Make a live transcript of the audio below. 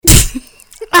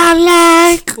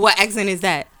I like. What accent is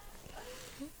that?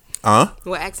 Huh?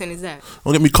 What accent is that?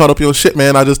 Don't get me caught up your shit,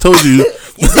 man. I just told you.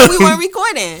 You said we weren't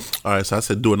recording. All right, so I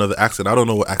said do another accent. I don't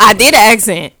know what accent. I did an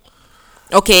accent.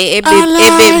 Okay,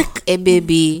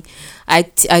 baby. I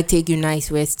take you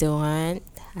nice restaurant.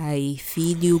 I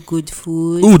feed you good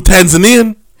food. Ooh,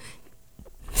 Tanzanian.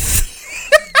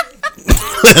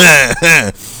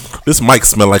 This mic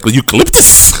smell like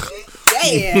eucalyptus.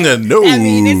 Damn. No. I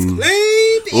mean, it's clean.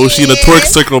 Oh, she in a twerk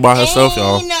circle by herself,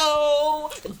 y'all. Ain't no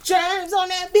germs on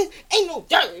that bitch. Ain't no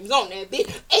germs on that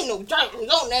bitch. Ain't no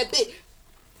germs on that bitch.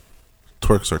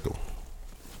 Twerk circle.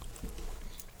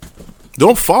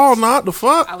 Don't fall, not the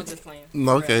fuck. I was just playing.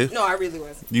 No, okay. No, I really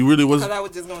wasn't. You really was. Because I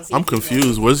was just gonna see. I'm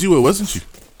confused. Was you or wasn't you?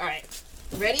 All right.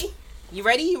 Ready? You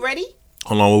ready? You ready?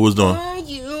 Hold on. What was doing? Are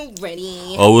you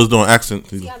ready? Oh, what was doing accent.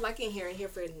 See, I like it here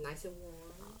for nice and warm.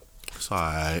 It's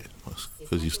alright.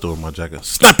 Because you stole my jacket.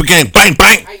 Snap again. Bang,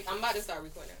 bang. I'm about to start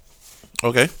recording.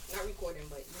 Okay. Not recording,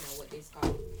 but you know what this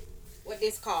called. What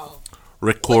this called?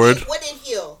 Record. What did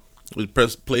heal? We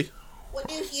press play. What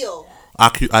did heal?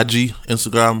 IG,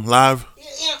 Instagram Live.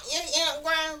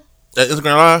 Instagram.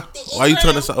 Instagram Live? Why you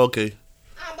turn this out? Okay.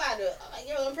 I'm about to.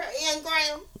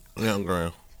 Instagram.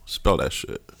 Instagram. Spell that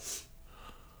shit.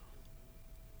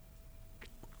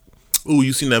 Ooh,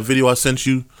 you seen that video I sent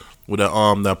you with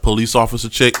that police officer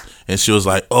chick, and she was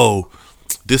like, "Oh,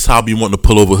 this how I be wanting to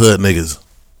pull over hood niggas."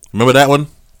 Remember that one?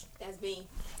 That's me.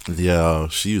 Yeah,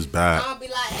 she was bad. I'll be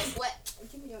like, hey, what?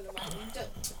 Give me on the right.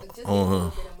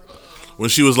 Just When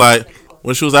she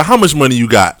was like, "How much money you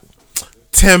got?"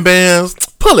 10 bands.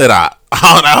 Pull it out.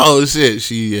 All that whole shit.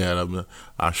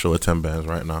 I'll show her 10 bands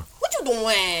right now. What you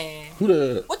doing? Who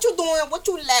the? What you doing? What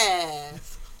you left?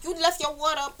 You left your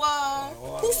what up?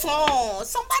 Who phone?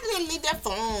 Somebody didn't leave their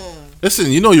phone.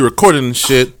 Listen, you know you're recording and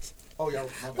shit. Oh, yeah.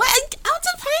 What? I was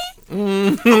just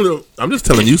playing. I'm just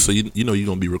telling you, so you know you're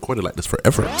gonna be recorded like this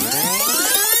forever.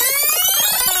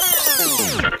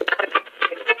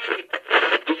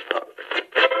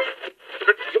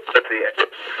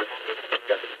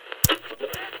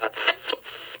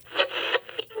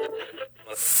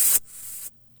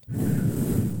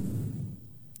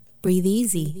 Breathe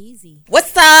easy.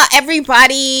 What's up,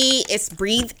 everybody? It's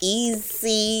Breathe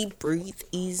Easy. Breathe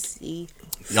Easy.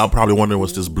 Y'all probably wondering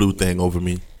what's this blue thing over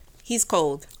me. He's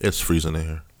cold. It's freezing in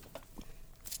here.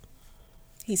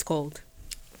 He's cold.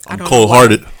 I'm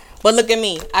cold-hearted. But look at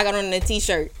me. I got on a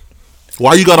t-shirt.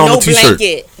 Why you got on No the t-shirt?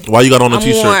 blanket. Why you got on the I'm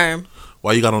t-shirt? warm.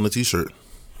 Why you got on the t-shirt?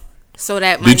 So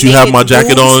that my Did you have my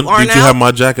jacket on? boobs aren't Did you out. have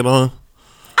my jacket on?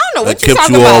 I don't know what That you kept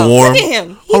talking you all about. warm? Look at him.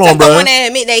 He Hold just on, don't bruh. want to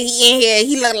admit that he in here.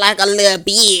 He look like a little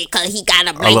bitch because he got a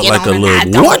I blanket look like on. a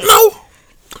little what? No.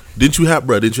 Didn't you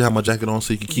have my jacket on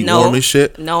so you could keep warm and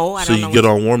shit? No, I so don't you know get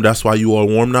on warm. That's why you all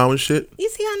warm now and shit. You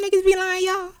see how niggas be lying,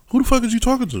 y'all? Who the fuck is you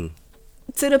talking to?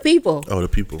 To the people Oh, the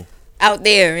people. out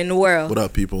there in the world. What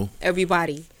up, people?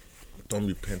 Everybody. Don't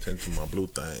be paying attention to my blue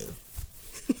thing.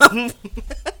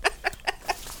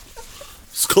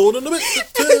 It's cold in the bit.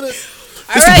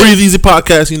 It's a Breathe Easy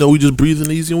podcast. You know, we just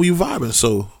breathing easy and we vibing.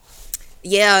 So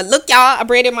Yeah, look, y'all. I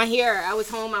braided my hair. I was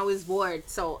home. I was bored,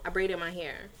 so I braided my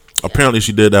hair. apparently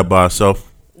she did that by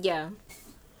herself. Yeah.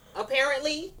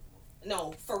 Apparently,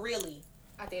 no, for really,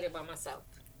 I did it by myself.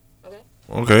 Okay.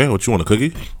 Okay, what you want, a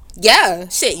cookie? Yeah.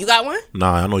 Shit, you got one?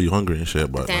 Nah, I know you hungry and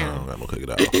shit, but nah, I Damn. don't got no cookie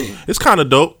that. It's kind of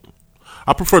dope.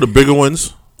 I prefer the bigger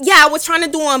ones. Yeah, I was trying to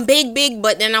do them big,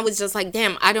 but then I was just like,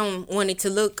 damn, I don't want it to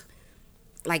look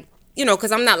like, you know,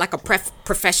 because I'm not like a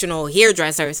professional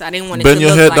hairdresser, so I didn't want it Bend to your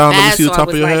look head like down, that. let me see the So top I of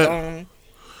was your like, head.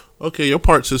 Okay, your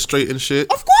parts is straight and shit.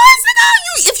 of course, nigga.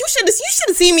 If you should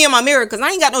have seen me in my mirror, because I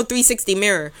ain't got no 360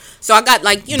 mirror. So I got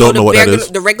like, you know, Don't know what that is.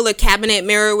 the regular cabinet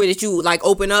mirror where that you like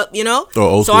open up, you know. Oh,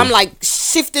 old so school. I'm like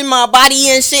shifting my body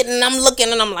and shit, and I'm looking,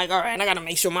 and I'm like, all right, I gotta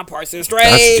make sure my parts are straight.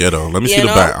 That's ghetto. Let me see you the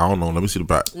know? back. I don't know. Let me see the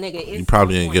back. Nigga, it's You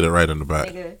probably on didn't get it point. right in the back.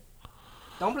 Nigga,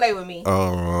 don't play with me.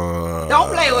 Don't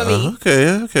Don't play with me.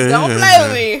 Okay. Don't play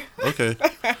with me.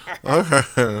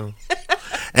 Okay.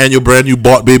 And your brand new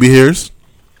bought baby hairs.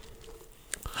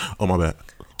 Oh my bad.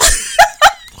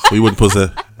 We wouldn't put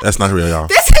that. That's not real, y'all.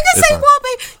 This nigga It's say, not. well,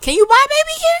 baby, can you buy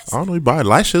baby hairs? I don't know. You buy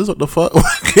lashes. What the fuck?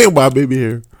 Can't buy baby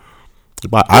hair. You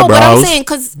buy No, but I'm eyebrows. saying,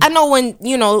 because I know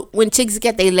when chicks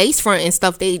get their lace front and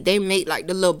stuff, they make like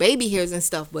the little baby hairs and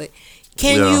stuff. But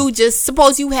can Yeah. you just,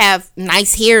 suppose you have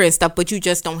nice hair and stuff, but you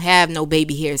just don't have no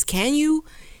baby hairs? Can you?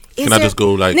 Can I just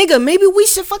go like nigga, maybe we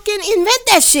should fucking invent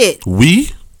that shit.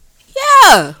 we?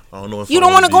 Yeah. I don't know if You I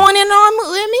don't want to wanna go in there on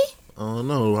with me? I don't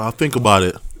know. I'll think about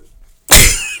it.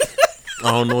 I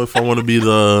don't know if I want to be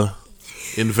the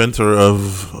inventor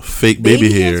of fake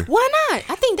baby hair. Why not?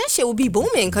 I think that shit would be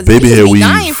booming because Baby people hair be weave.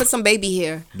 dying for some baby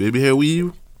hair. Baby hair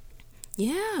weave.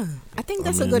 Yeah, I think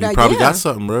that's a good you idea. probably got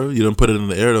something, bro. You done put it in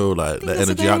the air though, like that that's a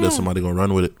energy good out there. idea. Somebody gonna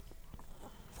run with it.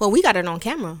 Well, we got it on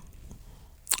camera,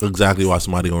 Exactly why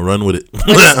somebody gonna run with it.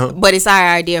 but it's our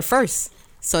idea first.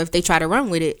 So if they try to run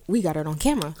with it, we got it on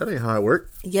camera. That ain't how it work.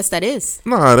 Yes, that is.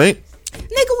 Nah, it ain't.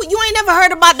 Nigga, you ain't never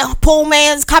heard about the poor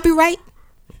man's copyright?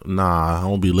 Nah, I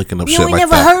won't be looking up You shit ain't like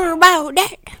never that. heard about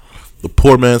that? The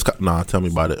poor man's. Nah, tell me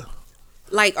about it.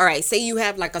 Like, all right, say you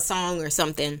have like a song or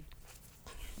something,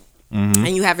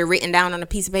 and you have it written down on a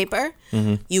piece of paper.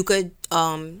 You could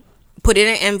put it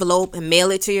in an envelope and mail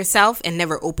it to yourself and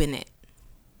never open it.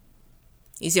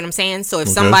 You see what I'm saying? So if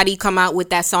somebody come out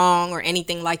with that song or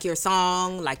anything like your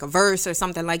song, like a verse or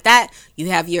something like that,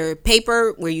 you have your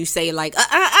paper where you say like,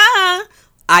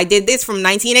 I did this from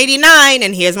 1989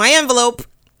 and here's my envelope.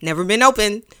 Never been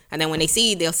opened. And then when they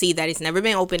see, they'll see that it's never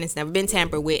been opened, it's never been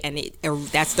tampered with, and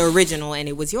that's the original and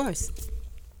it was yours.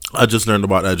 I just learned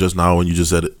about that just now when you just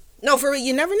said it. No, for real,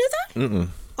 you never knew that? Mm-mm.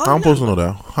 Oh, I'm supposed to know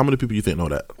that. How many people you think know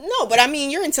that? No, but I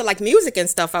mean, you're into like music and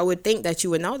stuff. I would think that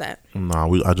you would know that. Nah,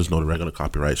 I just know the regular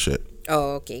copyright shit.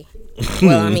 Oh, okay.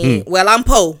 Well, I mean, I'm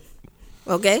Poe.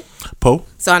 Okay? Poe?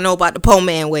 So I know about the Poe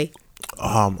man way.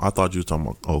 I thought you was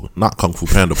talking about not Kung Fu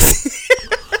Panda Poe.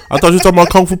 I thought you was talking about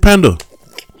Kung Fu Panda.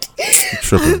 I'm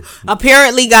tripping.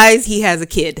 Apparently, guys, he has a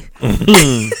kid.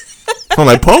 I'm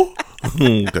like Poe?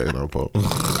 Okay, no Poe.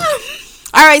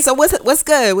 All right, so what's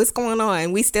good? What's going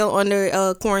on? We still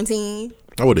under quarantine?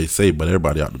 That's what they say, but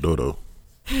everybody out the door though.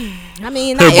 I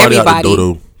mean, not everybody. Out the door,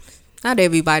 though. Not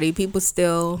everybody. People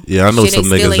still. Yeah, I know some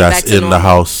niggas that's in the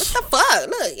house. What the fuck?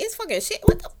 Look, it's fucking shit.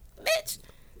 What the bitch?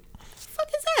 What the fuck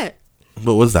is that?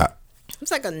 What was that?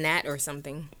 It's like a gnat or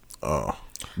something.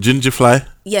 Ginger fly?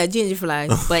 Yeah, ginger fly.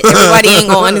 But everybody ain't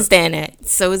gonna understand that.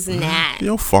 So it's gnat.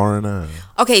 Yo, foreign ass.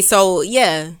 Okay, so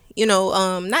yeah, you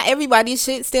know, not everybody's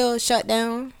shit still shut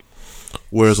down.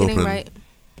 Where's Shit open? ain't right.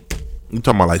 You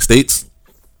talking about like states?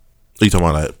 Or you talking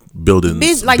about like buildings,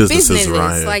 businesses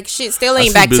around here? Like shit still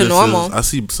ain't back to normal. I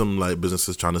see some like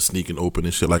businesses trying to sneak and open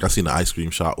and shit. Like I seen the ice cream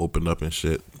shop opened up and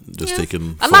shit. Just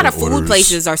taking a lot of orders. food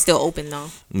places are still open though.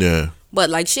 Yeah, but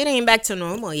like shit ain't back to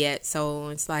normal yet. So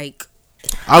it's like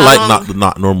I like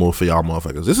not normal for y'all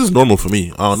motherfuckers. This is normal for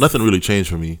me. Nothing really changed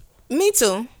for me. Me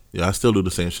too. Yeah, I still do the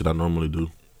same shit I normally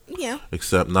do. Yeah.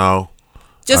 Except now.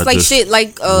 Just like shit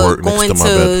like going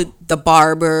to the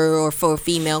barber or for a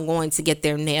female going to get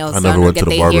their nails done or get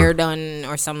their hair done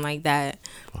or something like that.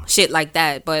 Shit like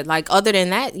that. But like other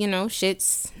than that, you know,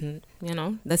 shit's, you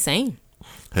know, the same.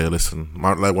 Hey, listen.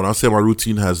 Like when I say my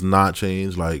routine has not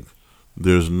changed, like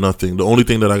there's nothing. The only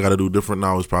thing that I got to do different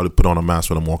now is probably put on a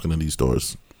mask when I'm walking in these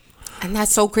stores. And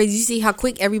that's so crazy. You see how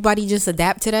quick everybody just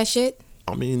adapt to that shit?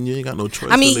 I mean, you ain't got no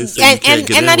choice. I mean,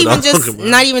 and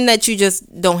not even that you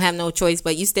just don't have no choice,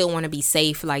 but you still want to be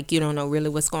safe. Like you don't know really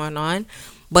what's going on,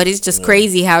 but it's just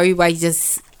crazy how everybody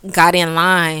just got in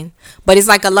line. But it's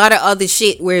like a lot of other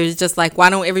shit where it's just like, why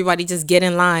don't everybody just get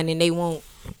in line and they won't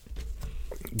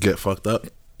get fucked up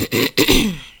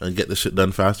and get the shit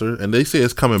done faster? And they say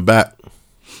it's coming back.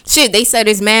 Shit, they said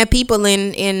there's mad people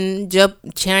in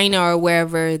China or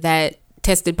wherever that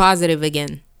tested positive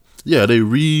again. Yeah,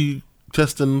 they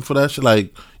testing for that shit.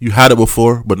 Like you had it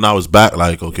before, but now it's back.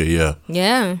 Like okay, yeah,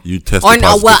 you tested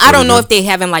positive. Well, I don't know if they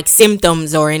having like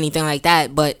symptoms or anything like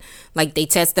that, but like they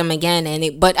test them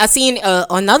again. But I seen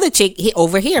another chick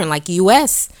over here in like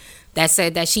U.S. that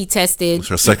said that she tested. It's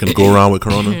her second go around with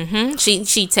corona. Mm-hmm.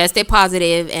 She tested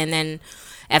positive, and then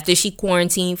after she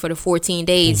quarantined for the 14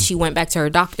 days, she went back to her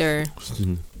doctor,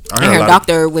 and her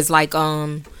doctor was like,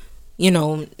 you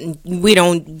know, they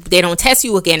don't test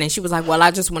you again. And she was like, well, I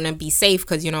just want to be safe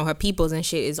because, you know, her peoples and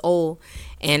shit is old.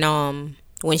 And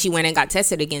when she went and got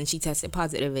tested again, she tested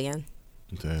positive again.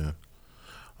 Damn.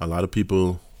 A lot of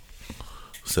people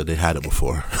said they had it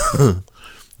before. I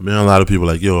mean, a lot of people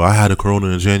like, yo, I had a corona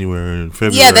in January and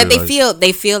February. Yeah, that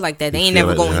they feel like that. They ain't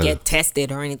never going to get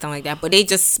tested or anything like that. But they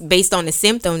just, based on the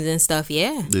symptoms and stuff,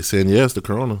 yeah. They saying, yeah, it's the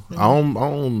corona. Mm-hmm. I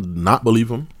don't not believe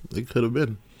them. It could have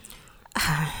been.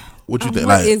 What you think?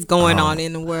 What is going on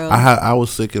in the world? I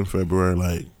was sick in February,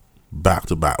 like back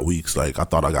to back weeks. Like I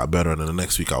thought I got better, and then the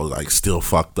next week I was like still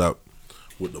fucked up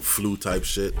with the flu type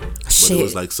shit. But it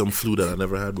was like some flu that I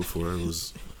never had before. It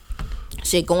was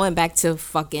shit going back to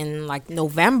fucking like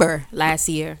November last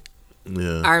year.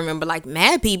 Yeah, I remember like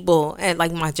mad people at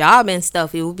like my job and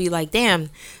stuff. It would be like, damn,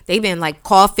 they've been like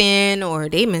coughing or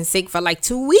they've been sick for like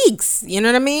 2 weeks. You know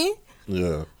what I mean?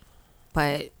 Yeah.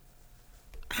 But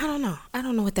I don't know. I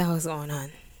don't know what the hell is going on.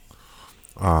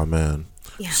 Oh man.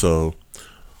 Yeah. So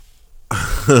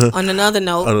On another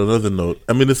note,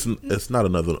 I mean, it's not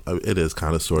another. It is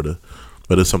kind of sorta,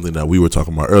 but it's something that we were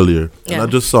talking about earlier. Yeah. And I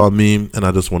just saw a meme, and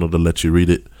I just wanted to let you read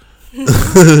it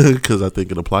because I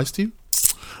think it applies to you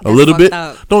a little bit.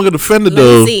 Up. Don't get offended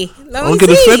though. Don't get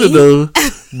offended though.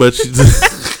 But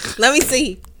let me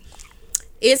see.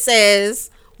 It says,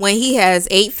 when he has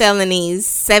 8 felonies,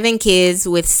 7 kids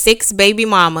with 6 baby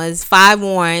mamas, 5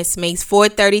 warrants, makes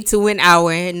 $4.32 an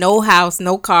hour, no house,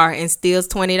 no car, and steals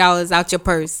 $20 out your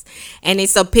purse. And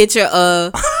it's a picture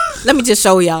of. Let me just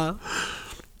show y'all.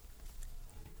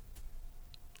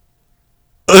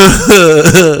 So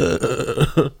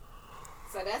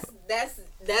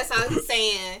that's how he's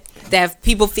saying that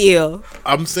people feel.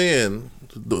 I'm saying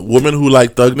the women who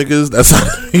like thug niggas. That's how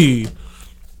he.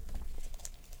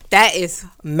 That is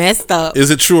messed up.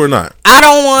 Is it true or not? I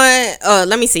don't want.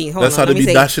 Let me see. Hold That's on, how they be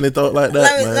dashing it out like that.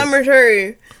 Let me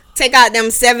hear. Take out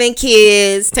them 7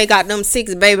 kids. Take out them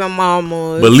 6 baby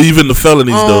mamas. But leaving the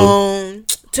felonies though.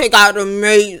 Take out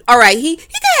the. All right, he can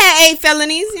have 8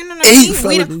 felonies. You know what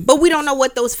I mean? But we don't know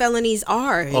what those felonies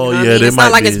are. You know what I mean? It's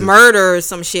not like it's murder or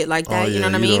some shit like that. You know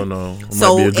what I mean? Don't know. It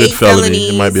might be a good felony.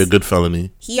 It might be a good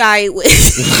felony. He alright with.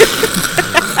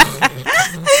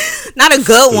 Not a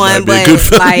good one, but like,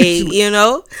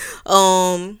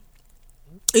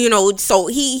 so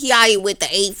he alright with the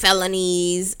 8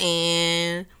 felonies,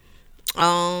 and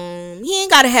he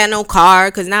ain't gotta have no car,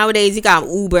 because nowadays you got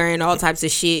Uber and all types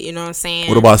of shit. You know what I'm saying?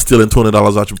 What about stealing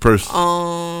 $20 out your purse?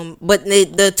 But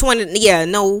the 20,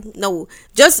 no,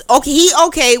 just okay. He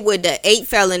okay with the 8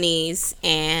 felonies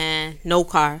and no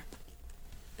car,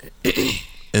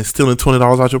 and stealing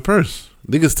 $20 out your purse.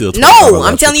 Niggas steal $20. No,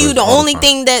 I'm telling you, the only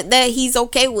thing that he's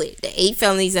okay with, the 8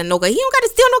 felonies and no car. He don't gotta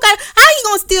steal no car. How you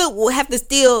gonna have to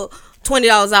steal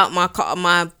 $20 out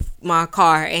my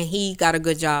car, and he got a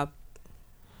good job?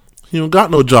 He don't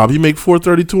got no job. He make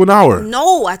 $4.32 an hour.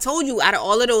 No, I told you, out of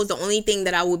all of those, the only thing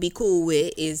that I would be cool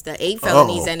with is the 8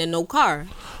 felonies and the no car.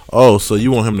 Oh, so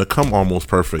you want him to come almost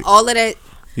perfect? All of that.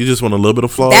 You just want a little bit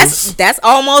of flaws? That's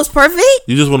almost perfect.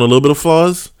 You just want a little bit of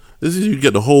flaws? This is, you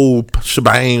get the whole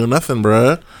shebang or nothing,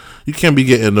 bruh. You can't be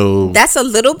getting no. That's a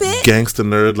little bit gangster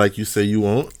nerd like you say you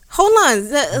want. Hold on,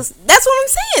 that's what I'm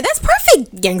saying. That's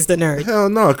perfect, gangster nerd. Hell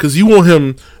no, because you want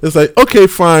him. It's like, okay,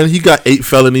 fine. He got 8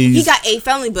 felonies. He got 8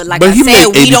 felonies, but like I said,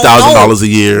 we don't know. $80,000 a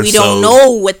year. We don't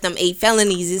know what them 8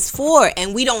 felonies is for,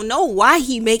 and we don't know why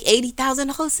he make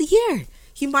 $80,000 a year.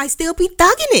 He might still be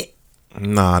thugging it.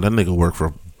 Nah, that nigga work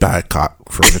for Badcock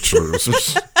Furniture. So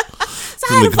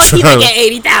how the fuck he get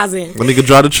 80,000? When nigga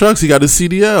drive the trucks, he got his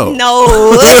CDL. No.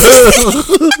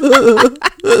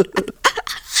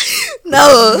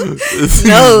 No.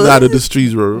 Not in the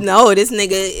streets, bro. No, this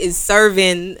nigga is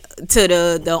serving to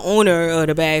the owner of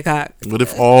the Badcock. What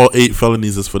if all 8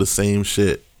 felonies is for the same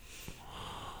shit?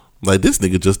 Like, this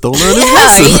nigga just don't learn his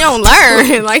lesson. He don't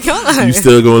learn. Like, hold on. You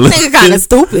still gonna let nigga kind of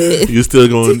stupid. You still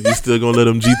gonna let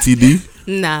him GTD?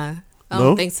 Nah, I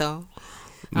don't think so.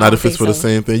 Not if it's for the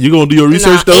same thing. You gonna do your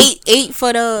research though? 8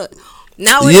 for the.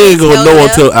 Nowadays, you ain't gonna know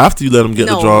until after you let them get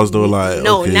the draws though. Like,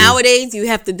 no, okay. Nowadays you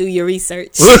have to do your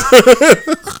research.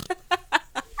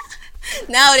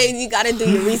 Nowadays you gotta do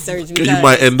your research because you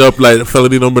might end up like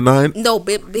felony number 9. No,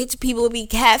 bitch, people be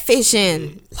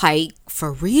catfishing, like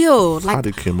for real. Like, how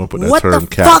they came up with that term,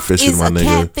 catfishing, my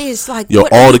nigga? Catfish? Like, yo,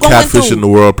 all the catfish in the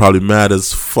world probably mad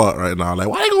as fuck right now. Like,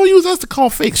 why they gonna use us to call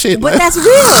fake shit? But that's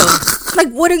real. Like,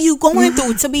 what are you going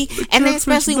through to be? And then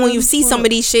especially when you see some of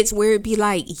these shits where it be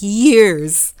like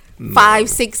years, 5,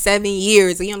 6, 7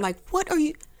 years, and you're like, what are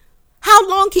you? How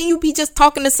long can you be just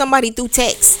talking to somebody through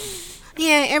text?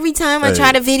 Yeah, every time I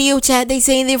try to video chat, they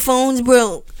say their phone's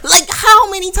broke. Like, how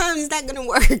many times is that gonna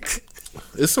work?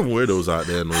 There's some weirdos out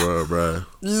there in the world, bro.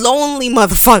 Lonely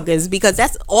motherfuckers, because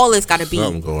that's all it's gotta be.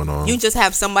 Something going on. You just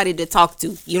have somebody to talk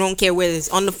to. You don't care whether it's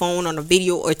on the phone, on a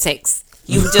video, or text.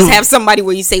 You just have somebody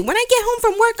where you say, when I get home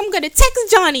from work, I'm gonna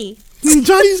text Johnny.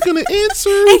 Johnny's gonna answer.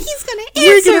 And he's gonna answer.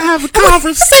 We're gonna have a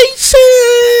conversation.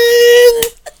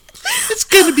 It's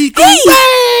gonna be great.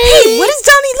 Hey, what does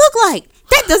Johnny look like?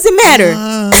 That doesn't matter.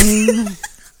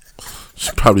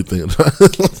 She's probably thinking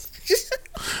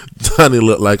Johnny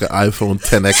looked like an iPhone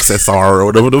 10 XSR or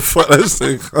whatever the fuck that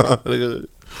thing called.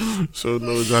 So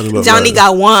no, Johnny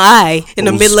got one eye in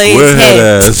the middle of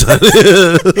his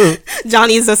head.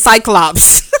 Johnny is a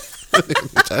cyclops.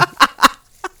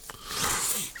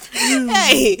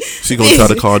 Hey, she gonna try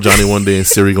to call Johnny one day and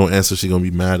Siri gonna answer. She gonna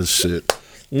be mad as shit.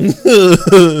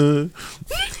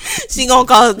 She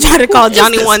gonna try to call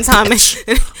Johnny one time and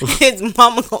his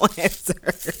mama gonna answer.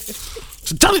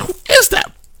 Johnny, who is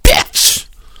that bitch?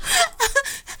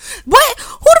 What?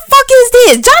 Who the fuck is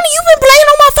this? Johnny, you been playing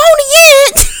on my phone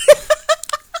again?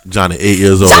 Johnny 8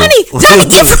 years old. Johnny,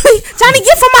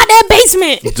 get from my damn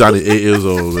basement. Johnny 8 years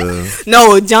old, man.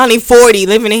 No, Johnny 40,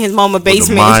 living in his mama's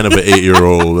basement. The mind of an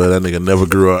 8-year-old, man. That nigga never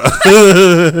grew up.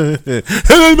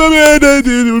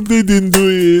 They didn't do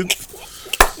it.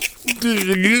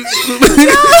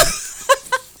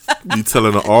 You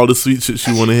telling her all the sweet shit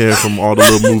she want to hear from all the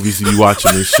little movies you be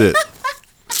watching and shit.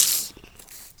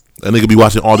 That nigga be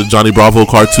watching all the Johnny Bravo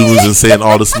cartoons and saying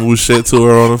all the smooth shit to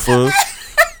her on the phone.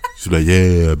 She's like,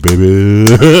 yeah, baby.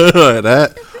 Like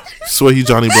that. Swear he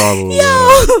Johnny Bravo.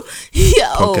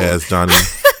 Yo. Punk ass Johnny.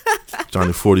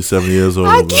 Johnny 47 years old.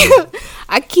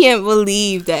 I can't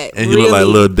believe that. And he look like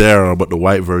Lil Darryl, but the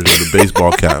white version of the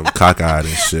baseball cap, cockeyed and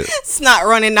shit. Snot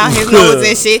running down his nose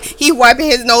and shit. He wiping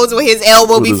his nose with his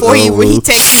elbow before he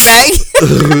takes it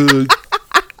back.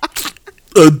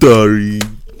 I'm sorry.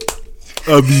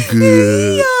 I'll be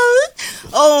good. Yo.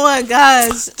 Oh my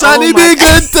gosh. Johnny be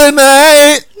good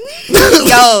tonight.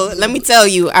 Yo, let me tell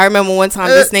you. I remember one time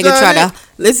this nigga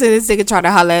tried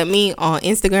to holler at me on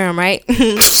Instagram, right?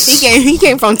 he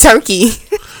came from Turkey.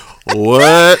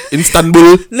 What?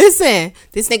 Istanbul? Listen,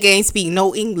 this nigga ain't speak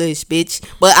no English, bitch.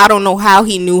 But I don't know how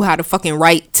he knew how to fucking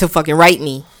write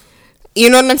me. You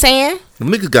know what I'm saying? Them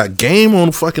niggas got game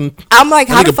on fucking. I'm like,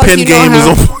 how the fuck pen you game know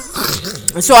how?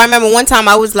 is on. So I remember one time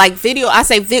I was like,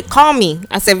 call me.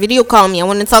 I said, video call me. I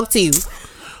want to talk to you.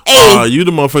 Hey, you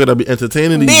the motherfucker that be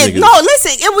entertaining these niggas. No,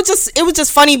 listen, it was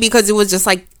just funny because it was just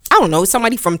like, I don't know,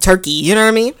 somebody from Turkey, you know what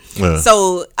I mean? Yeah.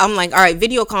 So I'm like, all right,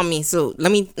 video call me. So let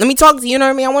me talk to you, you know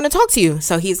what I mean? I want to talk to you.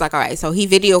 So he's like, all right. So he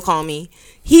video call me.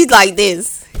 He's like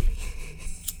this.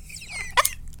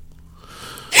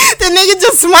 The nigga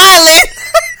just smiling.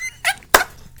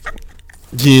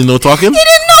 He didn't know talking? He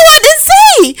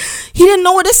didn't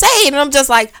know what to say. And I'm just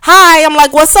like, hi. I'm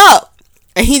like, what's up?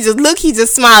 And he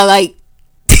just smiled like.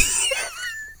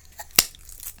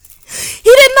 He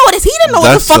didn't notice. He didn't know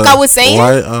what the fuck I was saying.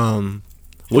 Why?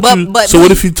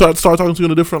 What if he start talking to you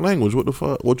in a different language? What the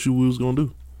fuck? What you was gonna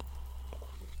do?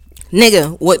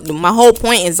 Nigga, what my whole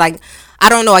point is like, I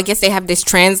don't know. I guess they have this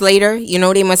translator. You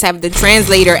know, they must have the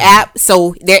translator app,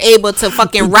 so they're able to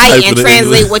fucking write and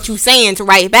translate what you saying to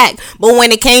write back. But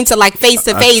when it came to like face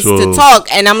to face to talk,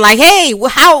 and I'm like, hey,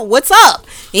 what's up?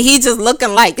 And he just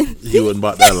looking like he wasn't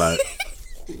about that life.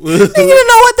 You didn't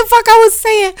know what the fuck I was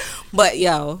saying, but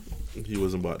yo. He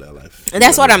wasn't about that life.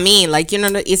 That's what I mean. Like, you know,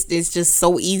 it's just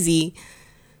so easy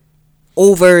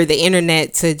over the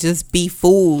internet to just be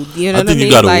fooled. You know what I mean?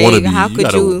 You gotta like, want to be. How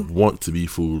could you want to be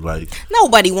fooled? Like,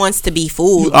 nobody wants to be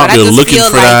fooled. You out there looking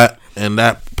for that, and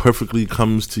that perfectly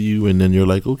comes to you, and then you're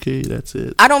like, okay, that's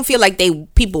it. I don't feel like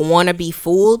people want to be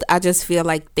fooled. I just feel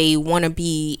like they want to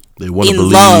be. They want to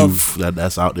believe love.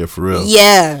 that's out there for real.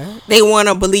 Yeah, they want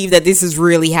to believe that this is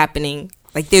really happening.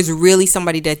 Like, there's really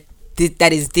somebody that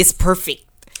is this perfect.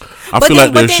 I feel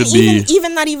like there should be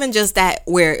even not even just that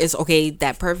where it's okay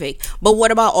that perfect, but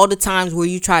what about all the times where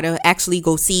you try to actually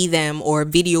go see them or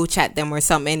video chat them or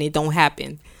something and it don't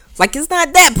happen? Like, it's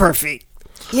not that perfect,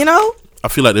 you know? I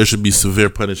feel like there should be severe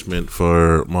punishment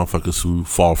for motherfuckers who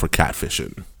fall for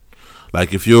catfishing.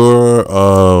 Like, if you're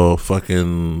a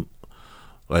fucking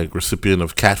like recipient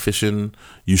of catfishing,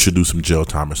 you should do some jail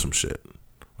time or some shit.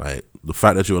 Like, the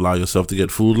fact that you allow yourself to get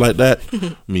fooled like that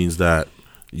means that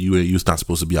you're not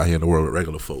supposed to be out here in the world with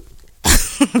regular folk.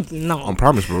 No, I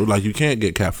promise, bro. Like, you can't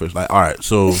get catfish. Like, all right,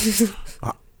 so,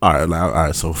 all right.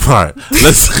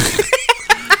 Let's.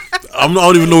 I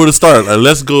don't even know where to start. Like,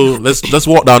 let's go. Let's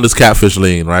walk down this catfish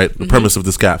lane. Right. The premise of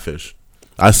this catfish.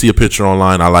 I see a picture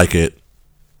online. I like it.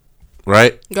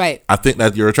 Right. Right. I think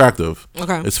that you're attractive.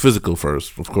 Okay. It's physical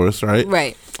first, of course. Right.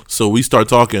 Right. So we start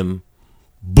talking.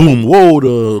 Boom. Whoa.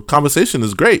 The conversation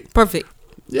is great. Perfect.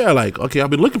 Yeah, like, okay, I've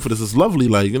been looking for this. It's lovely,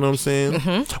 like, you know what I'm saying?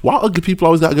 Mm-hmm. Why ugly people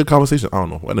always got good conversation? I don't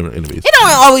know. Anyways. It don't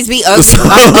always be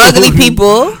ugly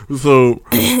people. So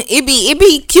it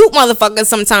be cute motherfuckers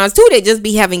sometimes too. They just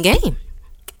be having game.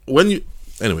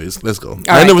 Anyways, let's go.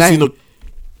 I never seen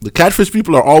the catfish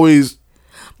people are always.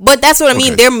 But that's what I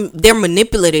mean. They're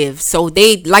manipulative. So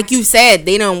they, like you said,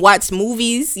 they don't watch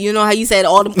movies. You know how you said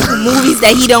all the movies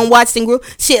that he don't watch and group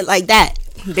shit like that.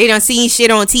 They done seen shit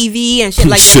on TV and shit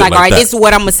like that. Like, all right, this is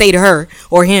what I'm gonna say to her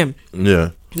or him.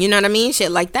 Yeah. You know what I mean?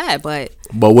 Shit like that. But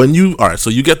when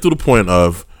so you get to the point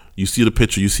of you see the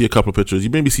picture, you see a couple of pictures, you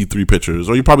maybe see 3 pictures,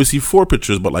 or you probably see 4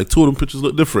 pictures, but like 2 of them pictures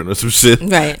look different or some shit.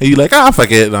 Right. And you're like, fuck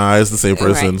it, nah, it's the same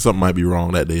person. Right. Something might be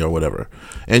wrong that day or whatever.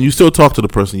 And you still talk to the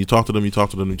person. You talk to them. You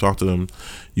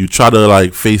try to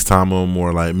like FaceTime them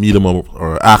or like meet them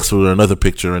or ask for another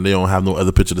picture, and they don't have no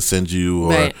other picture to send you,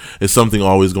 or it's something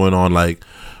always going on. Like,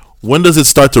 when does it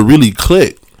start to really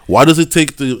click? Why does it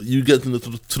take you get to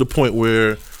the point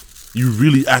where you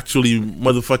really actually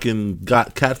motherfucking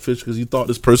got catfish because you thought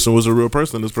this person was a real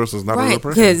person. This person's not a real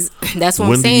person. Because that's what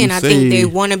I'm saying. I think they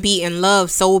want to be in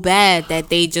love so bad that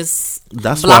they just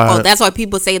that's why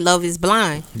people say love is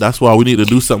blind. That's why we need to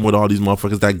do something with all these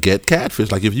motherfuckers that get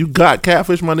catfish. Like, if you got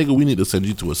catfish, my nigga, we need to send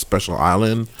you to a special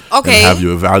island. Okay. And have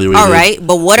you evaluated. All right.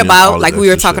 But what about, like we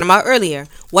were talking about earlier,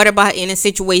 what about in a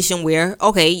situation where,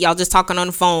 okay, y'all just talking on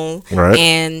the phone, right,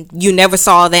 and you never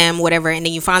saw them, whatever, and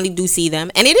then you finally do see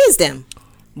them, and it is them.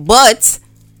 But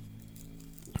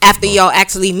after y'all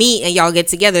actually meet and y'all get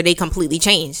together, they completely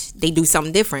change. They do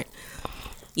something different.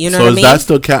 You know what I mean? So is that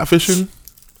still catfishing?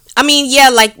 I mean, yeah,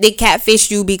 like they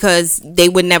catfished you because they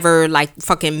would never like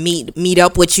fucking meet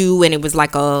up with you, and it was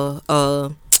like a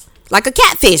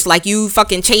catfish, like you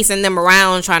fucking chasing them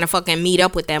around trying to fucking meet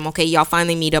up with them. Okay, y'all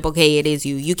finally meet up. Okay, it is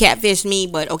you catfished me,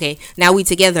 but okay, now we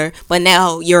together, but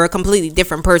now you're a completely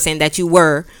different person that you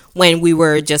were when we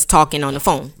were just talking on the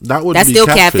phone. That's still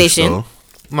catfishing.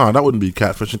 Though. No, that wouldn't be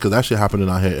catfishing because that shit happening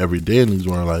out here every day, and these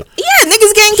were like, yeah,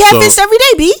 niggas getting catfished every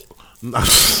day, B.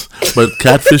 But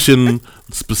catfishing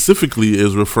specifically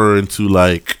is referring to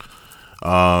like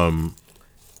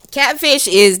catfish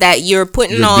is that you're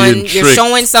putting on, you're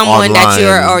showing someone online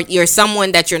that you're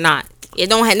someone that you're not. It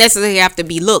don't necessarily have to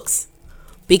be looks,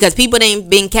 because people ain't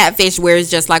been catfish where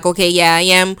it's just like, okay,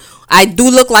 yeah, I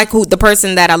do look like the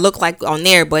person that I look like on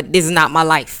there, but this is not my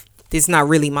life. This is not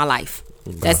really my life.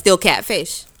 Okay. That's still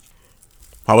catfish.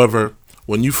 However,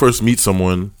 when you first meet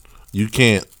someone, you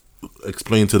can't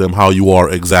explain to them how you are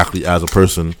exactly as a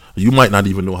person. You might not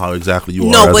even know how exactly you are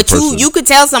as a person. No, but you could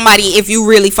tell somebody if you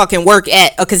really fucking work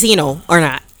at a casino or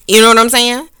not. You know what I'm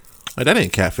saying? Like, that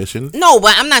ain't catfishing. No,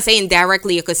 but I'm not saying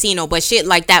directly a casino, but shit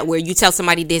like that where you tell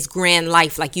somebody this grand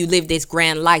life, like you live this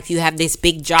grand life, you have this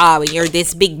big job and you're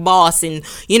this big boss, and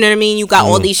you know what I mean, you got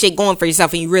all these shit going for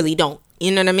yourself and you really don't. You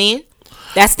know what I mean?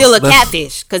 That's still a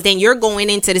catfish, because then you're going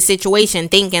into the situation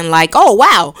thinking like, oh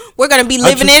wow, we're gonna be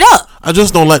living it up. I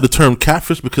just don't like the term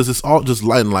catfish because it's all just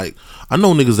lying. Like, I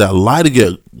know niggas that lie to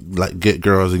get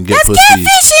girls and get pussy.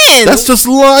 That's catfishing. That's just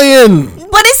lying.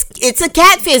 But it's a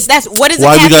catfish. That's what is.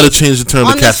 Why we gotta change the term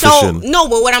to catfishing? No,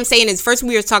 but what I'm saying is, first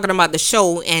we were talking about the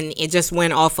show and it just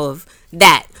went off of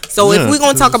that. So if we're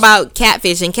gonna talk about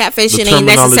catfish, and catfishing ain't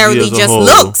necessarily just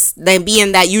looks, then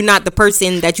being that you're not the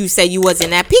person that you say you was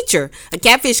in that picture. A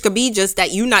catfish could be just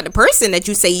that you're not the person that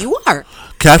you say you are.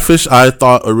 Catfish, I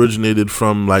thought, originated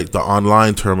from like the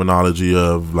online terminology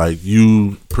of like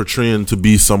you portraying to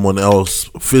be someone else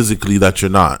physically that you're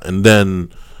not, and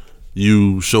then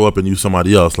you show up and you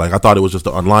somebody else. Like, I thought it was just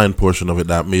the online portion of it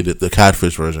that made it the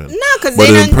catfish version. No, because they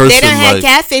done had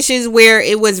catfishes where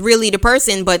it was really the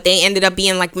person, but they ended up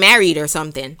being like married or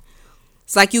something.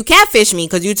 It's like, you catfished me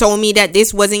because you told me that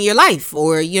this wasn't your life,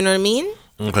 or you know what I mean?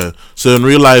 Okay, so in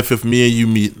real life, if me and you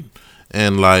meet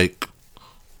and like,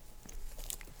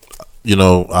 you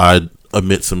know, I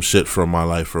omit some shit from my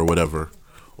life or whatever,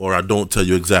 or I don't tell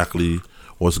you exactly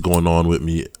what's going on with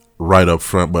me right up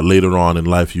front, but later on in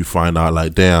life you find out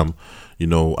like, damn, you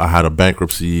know, I had a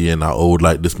bankruptcy and I owed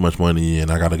like this much money and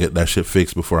I gotta get that shit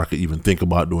fixed before I could even think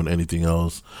about doing anything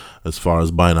else as far as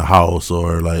buying a house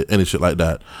or like any shit like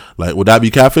that. Like, would that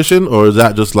be catfishing, or is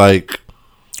that just like...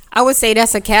 I would say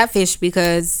that's a catfish,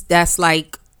 because that's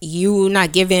like you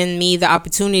not giving me the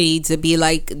opportunity to be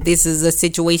like, this is a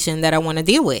situation that I want to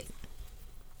deal with.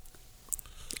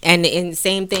 And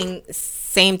same thing,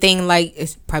 like,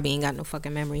 it probably ain't got no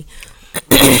fucking memory.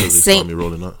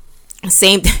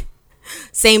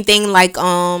 Same thing like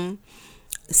damn,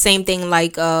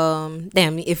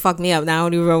 it fucked me up. Now I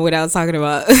don't even remember what I was talking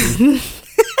about. We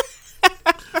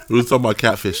were talking about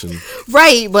catfishing.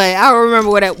 Right, but I don't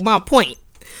remember my point.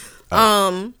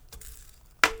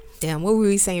 Damn, what were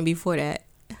we saying before that?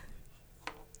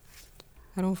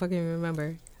 I don't fucking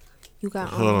remember. You got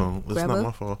hold on, it's not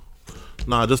my fault.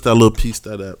 Nah, just that little piece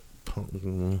that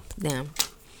damn.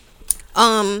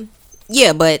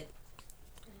 Yeah, but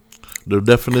the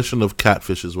definition of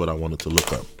catfish is what I wanted to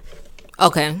look up.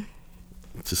 Okay.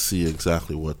 To see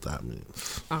exactly what that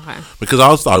means. Okay. Because I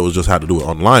always thought it was just had to do with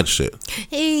online shit.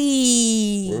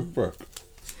 Hey.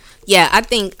 Yeah, I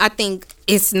think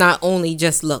it's not only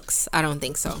just looks. I don't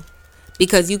think so.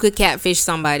 Because you could catfish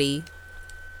somebody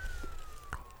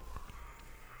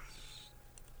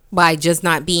by just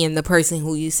not being the person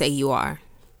who you say you are.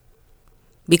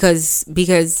 Because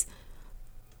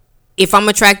if I'm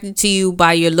attracted to you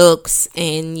by your looks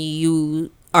and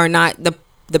you are not the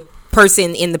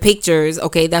person in the pictures,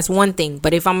 okay, that's one thing.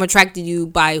 But if I'm attracted to you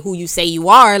by who you say you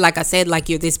are, like I said, like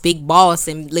you're this big boss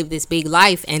and live this big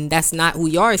life, and that's not who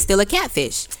you are, it's still a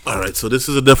catfish. All right, so this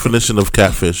is a definition of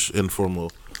catfish,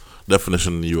 informal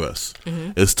definition in the U.S.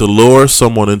 is to lure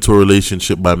someone into a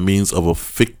relationship by means of a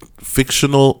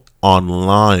fictional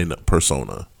online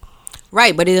persona.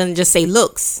 Right, but it doesn't just say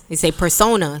looks. It say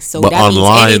persona. So but that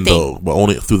online, means anything. though, but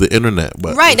only through the internet.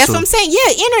 But right, that's what I'm saying.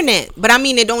 Yeah, internet. But I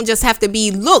mean, it don't just have to be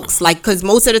looks. Like, because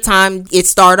most of the time it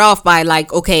start off by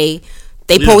like, okay,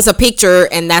 they post a picture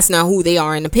and that's not who they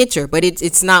are in the picture. But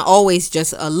it's not always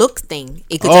just a look thing.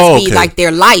 It could just be like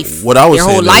their life. Their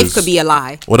whole life could be a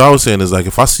lie. What I was saying is like,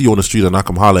 if I see you on the street and I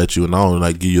come holler at you and I don't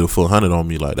like give you the full 100 on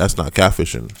me, like that's not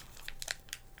catfishing.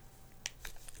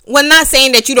 Well, not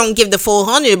saying that you don't give the full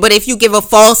 100, but if you give a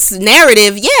false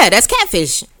narrative, yeah, that's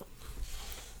catfish.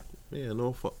 Yeah,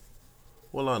 no fuck.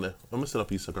 Hold on there. I'm gonna set up a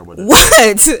piece of about that.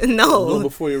 What? No. No,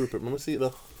 before you rip it. Let me see it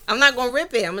though. I'm not gonna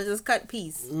rip it. I'm gonna just cut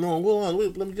piece. No, hold on.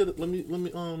 Wait, let me get it. Let me.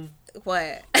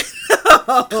 What?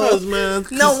 Cause man.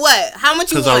 No, what? How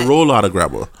much you want? Because I roll out a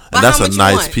grabber, and that's a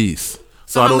nice piece.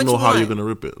 So I don't know how you're gonna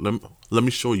rip it. Let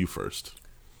me show you first.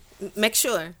 Make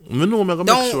sure. No, I'm gonna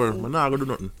make sure. But nah, I gonna do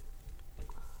nothing.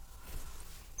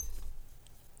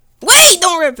 Wait,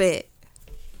 don't rip it.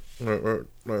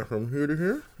 Right, from here to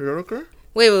here. Is that okay?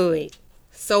 Wait.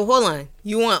 So hold on.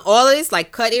 You want all of this?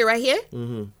 Like cut it right here?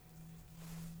 Mm-hmm.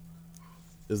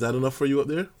 Is that enough for you up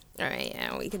there? All right,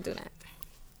 yeah, we can do that.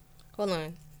 Hold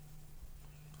on.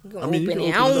 We're gonna open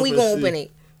it. How we gonna open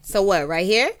it? So what? Right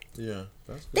here? Yeah.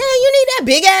 That's good. Damn, you need that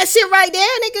big ass shit right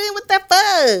there, nigga. What the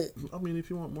fuck? I mean,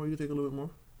 if you want more, you take a little bit more.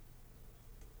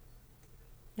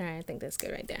 All right, I think that's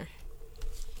good right there.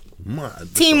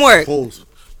 Teamwork.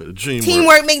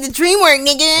 Teamwork make the dream work,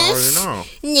 nigga. Already know.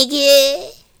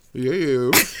 Nigga. Yeah.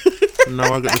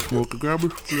 Now I got the smoker grabber.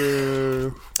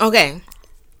 Yeah. Okay.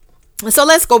 So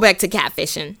let's go back to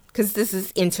catfishing because this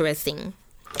is interesting.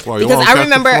 Why, because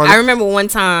I remember one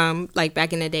time, like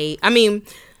back in the day. I mean,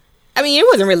 it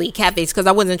wasn't really catfish because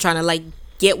I wasn't trying to like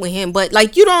get with him, but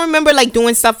like you don't remember like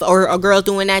doing stuff or a girl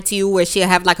doing that to you where she'll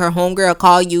have like her homegirl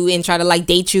call you and try to like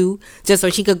date you just so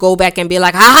she could go back and be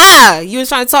like, haha, you was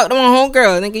trying to talk to my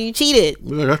homegirl, nigga, you cheated.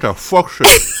 Yeah, that's a fuck shit.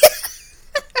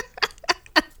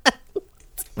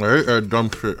 I hate that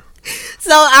dumb shit.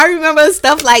 So I remember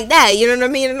stuff like that, you know what I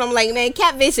mean? And I'm like, man,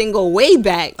 catfishing go way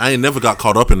back. I ain't never got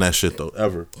caught up in that shit though,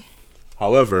 ever.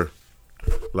 However,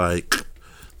 like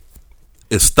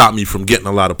it stopped me from getting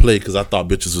a lot of play because I thought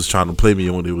bitches was trying to play me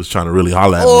when they was trying to really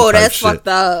holler at me. Oh, that's fucked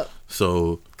up.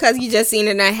 So, because you just seen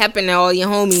it not happen to all your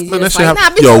homies. Man, just like, nah,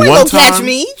 bitch, you ain't gonna catch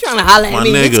me. You trying to holler at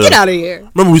me. Bitch, get out of here.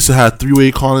 Remember we used to have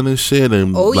three-way calling and shit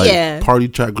and party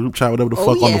chat, group chat, whatever the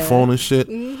fuck on the phone and shit.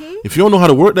 Mm-hmm. If you don't know how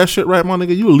to work that shit right, my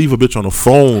nigga, you will leave a bitch on the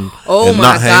phone and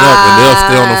not hang up and they'll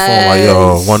stay on the phone. Like,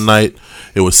 yo, one night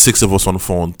it was 6 of us on the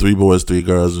phone, 3 boys, 3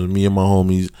 girls, and me and my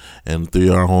homies and 3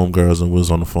 of our homegirls, and we was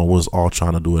on the phone. We was all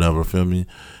trying to do whatever, feel me?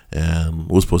 And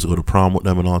we was supposed to go to prom with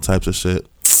them and all types of shit.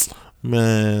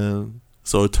 Man.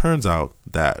 So it turns out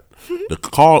that the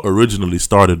call originally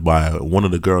started by one of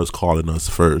the girls calling us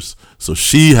first. So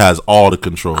she has all the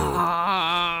control.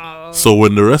 Oh. So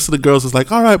when the rest of the girls was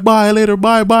like, all right, bye, later,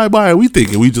 bye, we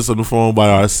thinking we just on the phone by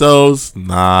ourselves.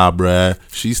 Nah, bruh.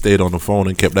 She stayed on the phone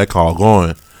and kept that call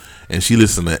going. And she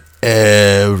listened to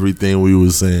everything we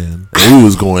was saying. And we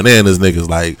was going in as niggas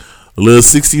like little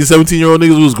 16, 17-year-old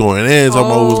niggas was going in. Talking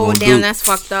about what was going to do. Damn, that's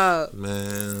fucked up.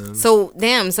 Man.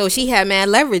 So she had mad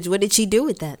leverage. What did she do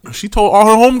with that? She told all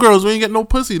her homegirls we ain't get no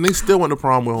pussy. And they still went to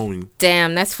prom with homie.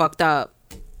 Damn, that's fucked up.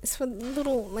 It's for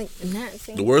little, like, not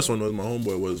saying. The worst one was my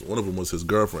homeboy one of them was his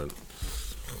girlfriend.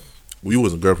 We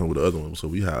wasn't girlfriend with the other one, so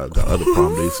we had got other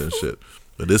prom dates and shit.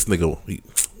 But this nigga, he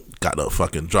got a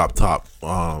fucking drop top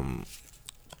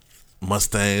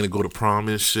Mustang to go to prom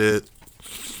and shit.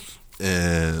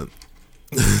 And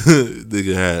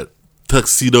nigga had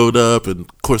tuxedoed up and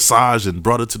corsage and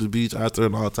brought her to the beach after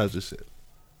and all types of shit.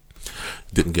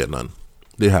 Didn't get none.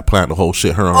 They had planned the whole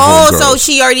shit. Her and her so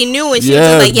she already knew and she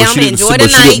was like, yeah, I'm gonna enjoy the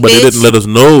night, bitch. But they didn't let us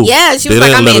know. Yeah, she was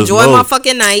like, I'm gonna enjoy my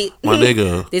fucking night. My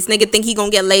nigga. This nigga think he gonna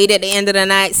get laid at the end of the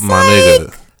night. My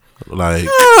nigga. Like,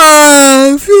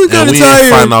 I feel kind of tired. We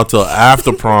didn't find out till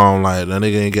after prom. Like, that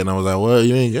nigga ain't getting. I was like, what?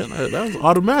 You ain't getting that? That was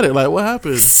automatic. Like, what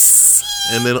happened?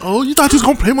 And then, oh, you thought you was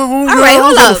gonna play my home? All right,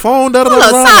 hold up. On the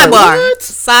phone,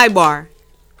 Sidebar.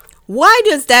 Why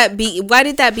did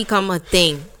that become a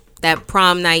thing? That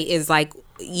prom night is like,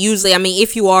 usually, I mean,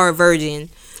 if you are a virgin,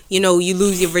 you know, you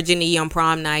lose your virginity on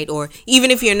prom night, or even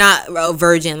if you're not a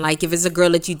virgin, like if it's a girl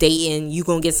that you dating, you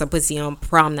gonna get some pussy on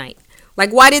prom night.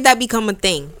 Like, why did that become a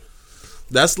thing?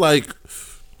 That's like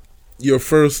your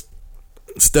first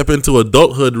step into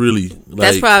adulthood, really. Like,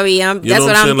 that's probably that's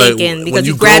what I'm thinking, like, because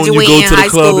you graduate you go in to high the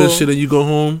club school and shit, and you go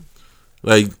home,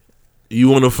 like you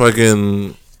want to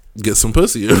fucking get some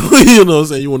pussy. You know what I'm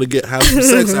saying? You want to have some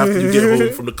sex after you get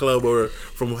home from the club or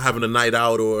from having a night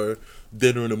out or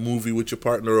dinner and a movie with your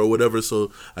partner or whatever.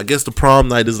 So I guess the prom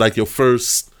night is like your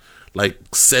first like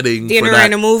setting. Dinner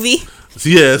and a movie.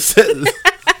 Yes.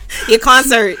 Your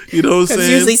concert. You know what I'm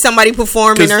saying? Usually somebody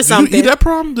performing or something. You eat at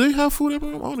prom? Do they have food at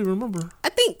prom? I don't even remember. I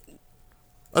think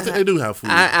they do have food.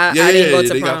 I didn't go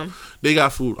to prom. They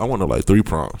got food. I went to like 3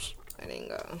 proms. I didn't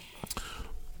go.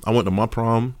 I went to my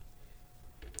prom.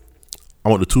 I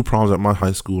went to 2 proms at my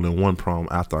high school and 1 prom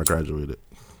after I graduated.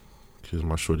 Because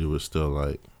my shorty was still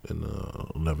like in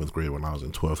 11th grade when I was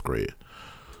in 12th grade.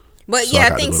 But so yeah,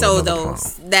 I think so though.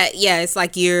 That it's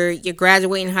like you're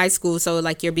graduating high school, so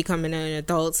like you're becoming an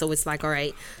adult. So it's like, all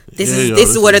right, this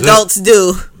is what adults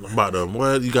do. About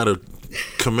what you gotta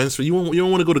commence. You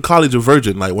don't want to go to college a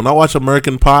virgin. Like when I watch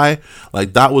American Pie,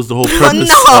 like that was the whole premise.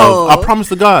 No. I promise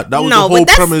to God, that was the whole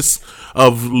premise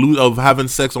of having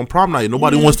sex on prom night.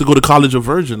 Nobody wants to go to college a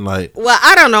virgin. Like, well,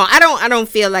 I don't know. I don't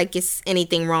feel like it's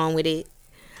anything wrong with it.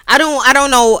 I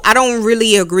don't know. I don't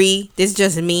really agree. This is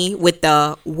just me with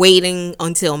the waiting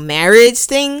until marriage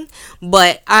thing.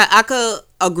 But I could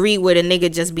agree with a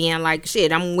nigga just being like,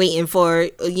 shit, I'm waiting for,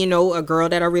 a girl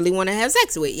that I really want to have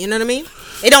sex with. You know what I mean?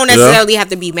 It don't necessarily have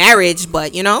to be marriage,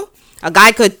 but, a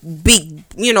guy could be,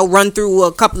 run through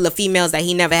a couple of females that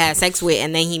he never had sex with,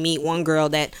 and then he meet one girl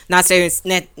that not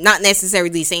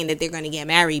necessarily saying that they're going to get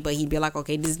married, but he'd be like,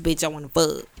 okay, this bitch I want to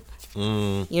fuck.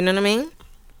 You know what I mean?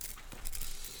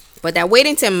 But that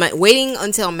waiting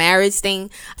until marriage thing,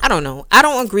 I don't know. I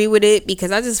don't agree with it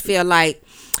because I just feel like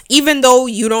even though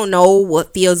you don't know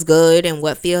what feels good and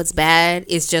what feels bad,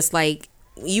 it's just like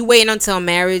you waiting until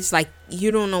marriage, like you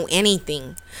don't know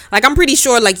anything. Like I'm pretty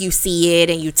sure like you see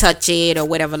it and you touch it or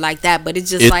whatever like that, but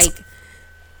it's just like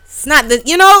it's not the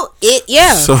nigga,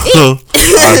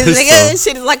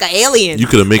 shit is like an alien. You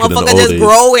could have made it in the old just days.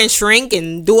 Grow and shrink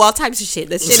and do all types of shit.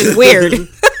 That shit is weird.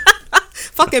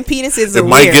 Fucking penises are weird. It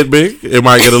might get big. It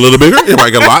might get a little bigger. It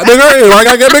might get a lot bigger. It might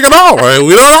not get bigger at all. Right?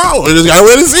 We don't know. We just gotta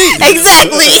wait and see.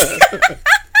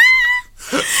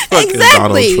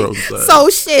 Exactly. So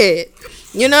shit.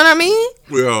 You know what I mean?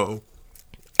 Yeah.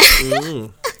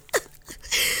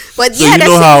 But so yeah, you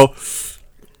know how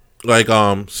like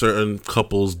certain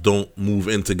couples don't move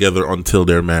in together until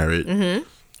they're married. Mm-hmm.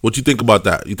 What you think about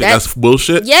that? You think that's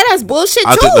bullshit? Yeah, that's bullshit too.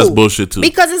 I think that's bullshit too.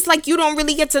 Because it's like you don't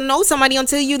really get to know somebody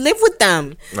until you live with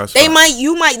them.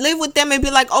 You might live with them and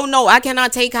be like, oh no, I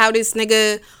cannot take how this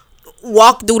nigga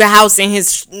walk through the house in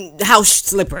his house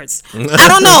slippers. I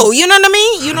don't know. You know what I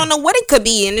mean? You don't know what it could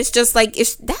be, and it's just like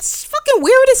that's fucking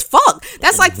weird as fuck.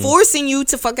 That's like forcing you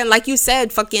to fucking, like you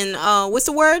said, fucking what's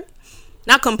the word?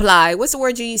 Not comply. What's the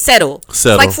word you use? Settle. It's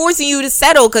like forcing you to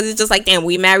settle because it's just like, damn,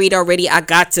 we married already. I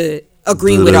got to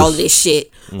agree with all this shit.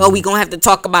 Or we gonna have to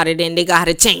talk about it and they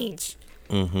gotta change.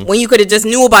 When you could have just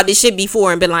knew about this shit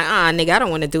before and been like, nigga, I don't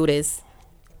want to do this.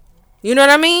 You know what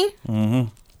I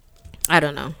mean? I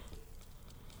don't know.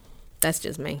 That's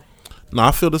just me. No,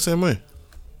 I feel the same way.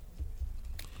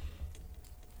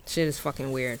 Shit is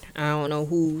fucking weird. I don't know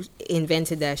who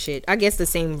invented that shit. I guess the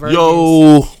same virgins.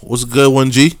 Yo, what's a good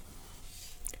one, G?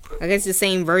 I guess the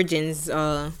same virgins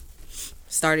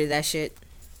started that shit.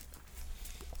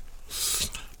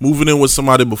 Moving in with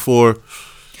somebody before.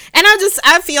 And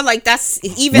I feel like that's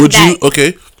even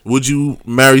would you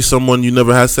marry someone you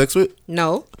never had sex with?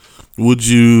 No. Would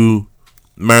you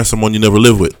marry someone you never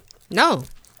lived with? No.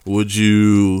 Would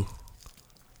you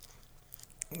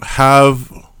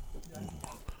have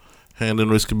handling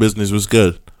risky business was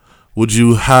good? Would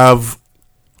you have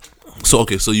so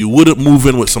you wouldn't move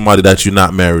in with somebody that you're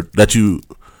not married, that you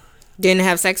didn't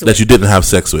have sex with? That you didn't have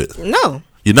sex with? No.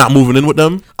 You're not moving in with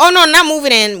them? Oh no, not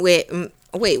moving in with.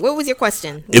 Wait, what was your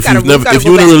question? If you're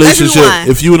in a relationship,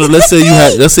 let's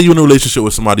say you're in a relationship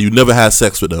with somebody you never had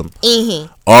sex with them,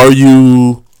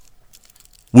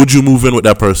 would you move in with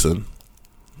that person,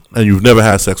 and you've never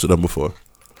had sex with them before?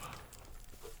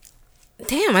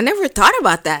 Damn, I never thought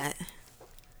about that.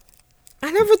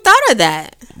 I never thought of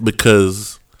that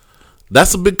because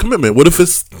that's a big commitment. What if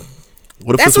it's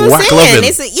whack loving?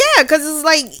 Because it's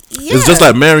like it's just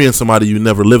like marrying somebody you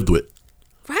never lived with.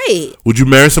 Right. Would you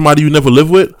marry somebody you never lived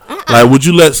with? Like, would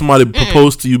you let somebody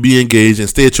propose to you, be engaged, and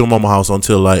stay at your mama's house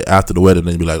until like after the wedding,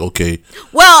 and be like, okay?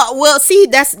 Well, see,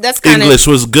 that's kind of English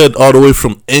was good all the way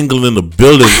from England in the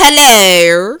building.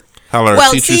 Hello.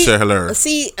 Well, teacher said hello.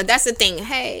 See, that's the thing.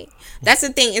 Hey, that's the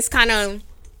thing. It's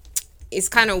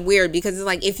kind of weird because it's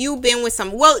like if you've been with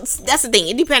that's the thing.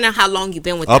 It depends on how long you've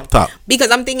been with them. Up top.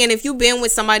 Because I'm thinking if you've been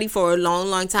with somebody for a long,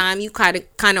 long time, you kind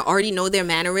of already know their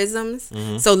mannerisms.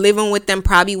 So living with them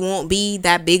probably won't be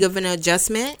that big of an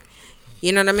adjustment.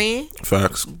 You know what I mean?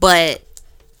 Facts. But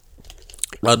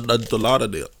a lot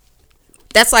of them.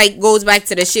 That's like goes back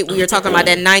to the shit we were talking about,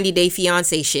 that 90-day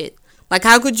fiance shit. Like,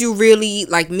 how could you really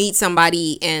like meet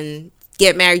somebody and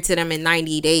get married to them in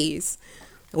 90 days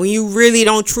when you really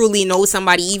don't truly know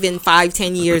somebody even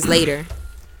 5-10 years later?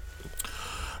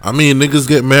 I mean, niggas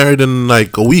get married in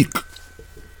like a week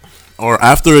or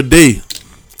after a day.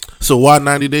 So why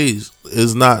 90 days?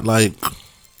 Is not like...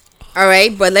 All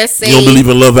right, but let's say... You don't believe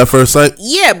in love at first sight?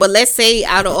 Yeah, but let's say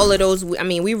out of all of those... I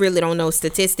mean, we really don't know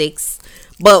statistics.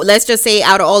 But let's just say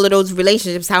out of all of those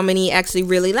relationships, how many actually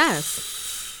really last?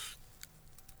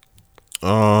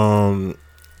 I'd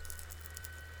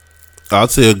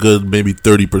say a good maybe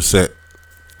 30%.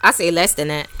 I'd say less than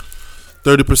that.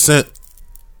 30%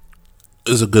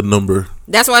 is a good number.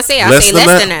 That's what I say. I say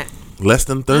less than that. Less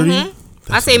than 30?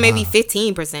 Mm-hmm. I say maybe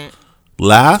 15%.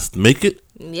 Last? Make it?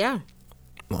 Yeah.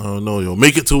 I don't know, yo.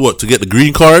 Make it to what? To get the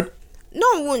green card?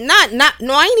 No,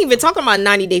 no, I ain't even talking about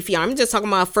 90-day fiance. I'm just talking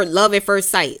about for love at first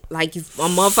sight. Like, if a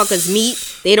motherfuckers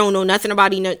meet, they don't know nothing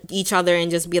about each other and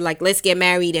just be like, let's get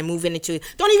married and move into it.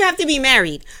 Don't even have to be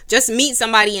married. Just meet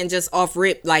somebody and just off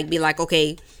rip, like, be like,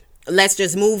 okay, let's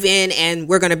just move in and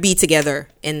we're going to be together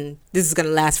and this is going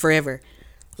to last forever.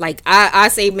 Like, I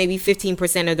say maybe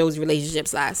 15% of those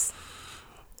relationships last.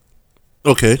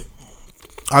 Okay.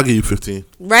 I'll give you 15.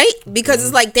 Right? Because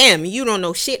it's like, damn, you don't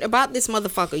know shit about this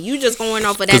motherfucker. You just going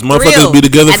off of that thrill motherfuckers be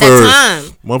together at for the time.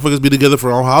 Motherfuckers be together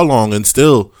for how long and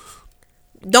still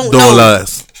don't know.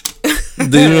 Last.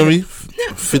 Do you know what I mean?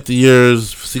 50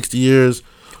 years, 60 years.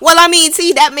 Well, I mean,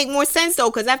 see, that make more sense though,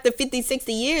 because after 50,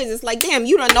 60 years, it's like, damn,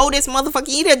 you don't know this motherfucker.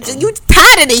 You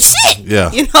tired of this shit.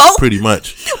 Yeah, you know, pretty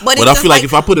much. But I feel like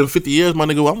if I put in 50 years, my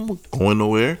nigga, I'm going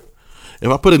nowhere. If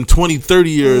I put in 20,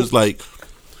 30 years, like,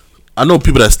 I know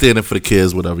people that stay in it for the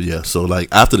kids, whatever, yeah. So, like,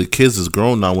 after the kids is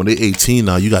grown now, when they're 18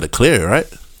 now, you got to clear, right?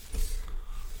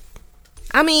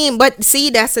 I mean, but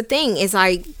see, that's the thing. It's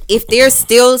like, if there's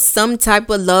still some type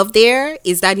of love there,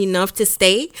 is that enough to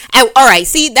stay? And, all right,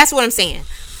 see, that's what I'm saying.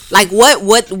 Like, what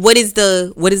is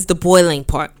the boiling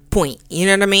point? You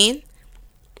know what I mean?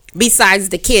 Besides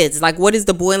the kids, like, what is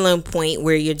the boiling point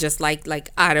where you're just like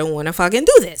I don't want to fucking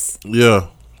do this? Yeah,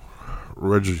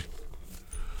 Reggie.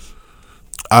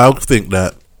 I think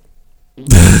that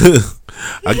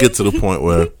I get to the point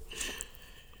where,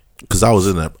 because I was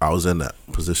in that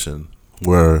position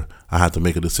where I had to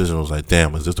make a decision. I was like,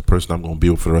 damn, is this the person I'm gonna be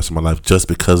with for the rest of my life just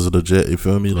because of the jet? You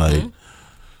feel me? Like,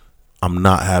 I'm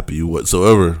not happy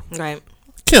whatsoever. Right.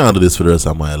 Can't handle this for the rest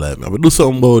of my life. I'm gonna do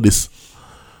something about this.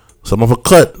 Some of a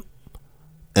cut,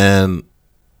 and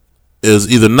it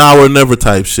was either now or never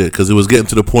type shit, because it was getting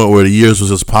to the point where the years was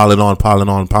just piling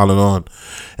on.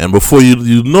 And before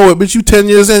you know it, bitch, you 10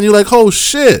 years in, you're like, oh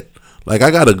shit. Like, I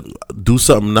gotta do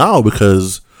something now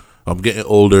because I'm getting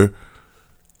older.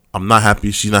 I'm not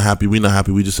happy. She's not happy. We not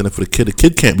happy. We just in it for the kid. The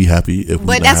kid can't be happy if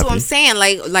we're not happy. What I'm saying.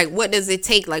 Like, what does it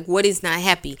take? Like, what is not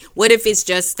happy? What if it's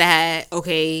just that,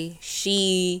 okay,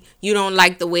 you don't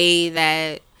like the way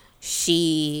that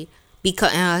she be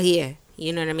cutting her hair.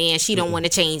 You know what I mean? And she don't want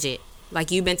to change it. Like,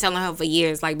 you've been telling her for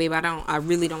years, like, babe, I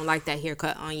really don't like that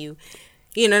haircut on you.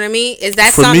 You know what I mean? Is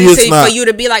that for something for you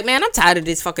to be like, man, I'm tired of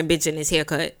this fucking bitch in this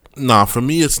haircut? Nah, for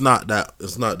me, it's not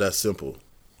that simple.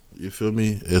 You feel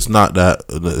me? It's not that.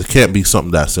 It can't be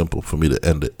something that simple for me to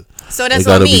end it. So that's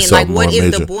what I mean. Like, what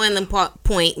is the boiling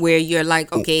point where you're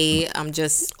like, okay, I'm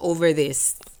just over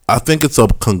this? I think it's a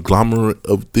conglomerate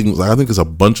of things. Like, I think it's a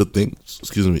bunch of things.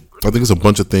 Excuse me. I think it's a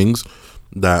bunch of things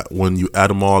that when you add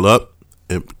them all up,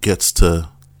 it gets to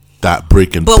that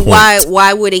breaking point. But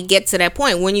why would it get to that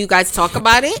point? When you guys talk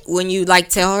about it, when you like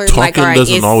tell her, talking like, all right,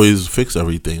 doesn't always fix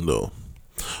everything though.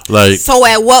 Like, so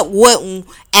at what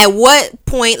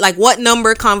point, like, what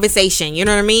number conversation? You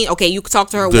know what I mean? Okay, you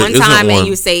talk to her one time and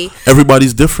you say,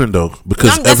 everybody's different though,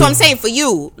 because that's what I'm saying for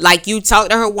you. Like, you talk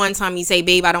to her one time, you say,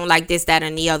 babe, I don't like this, that,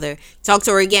 and the other. Talk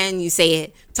to her again, you say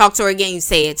it. Talk to her again, you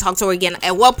say it. Talk to her again.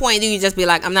 At what point do you just be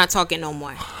like, I'm not talking no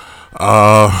more?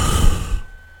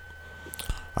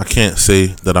 I can't say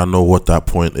that I know what that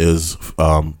point is.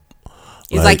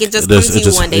 It's like it just comes to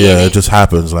you one day. Yeah, it just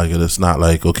happens. Like, it's not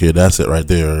like, okay, that's it right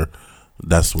there.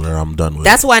 That's where I'm done with.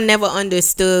 That's why I never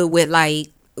understood with, like,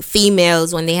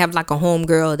 females when they have, like, a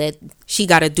homegirl that she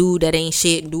got a dude that ain't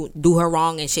shit, do her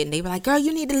wrong and shit, and they be like, girl,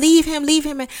 you need to leave him.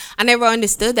 And I never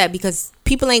understood that, because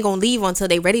people ain't gonna leave until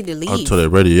they ready to leave. Until they're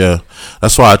ready, yeah.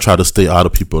 That's why I try to stay out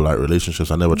of people, like, relationships.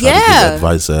 I never try to give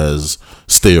advice as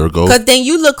stay or go, because then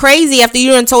you look crazy after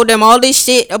you done told them all this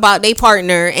shit about their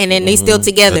partner, and then they still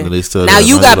together. Now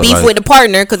you got beef with the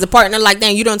partner because the partner like,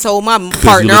 damn, you done told my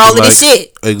partner all of this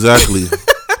shit. Exactly.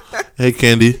 Hey,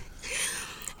 Candy.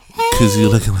 Hey, Because you're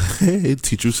looking like, hey,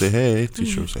 teacher say hey,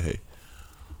 teacher say hey.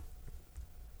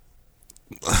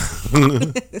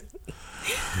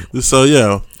 So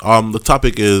yeah, the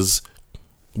topic is,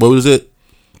 what was it?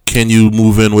 Can you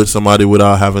move in with somebody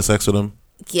without having sex with them?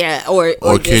 Yeah,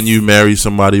 or can you marry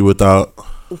somebody without?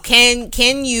 Can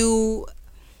you?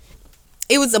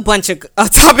 It was a bunch of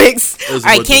topics. All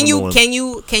right, can you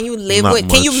live Not with?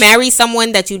 much. Can you marry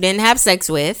someone that you didn't have sex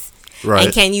with? Right.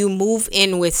 And can you move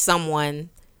in with someone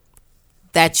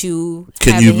that you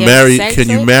can you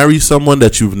marry someone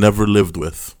that you've never lived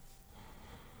with?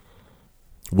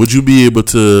 Would you be able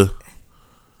to?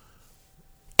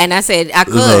 And I said I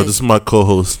could. No, this is my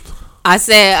co-host. I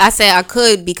said I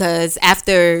could, because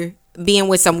after being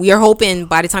with you're hoping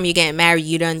by the time you're getting married,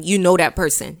 you know that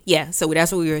person. Yeah, so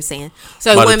that's what we were saying.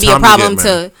 So it wouldn't be a problem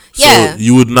to. Yeah. So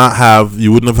you wouldn't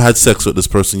have had sex with this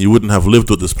person. You wouldn't have lived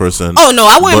with this person. Oh no,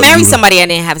 I wouldn't marry somebody I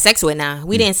didn't have sex with. Now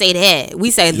we didn't say that.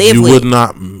 We said live with.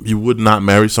 You would not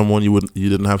marry someone you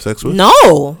didn't have sex with.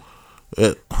 No.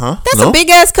 That's a big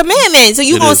ass commitment. So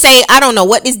you gonna say, I don't know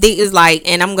what this date is like,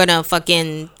 and I'm gonna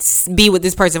fucking be with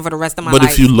this person for the rest of my life.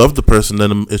 But if you love the person,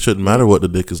 then it shouldn't matter what the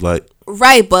dick is like.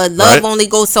 Right, but love only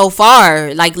goes so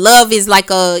far. Like, love is like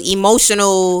a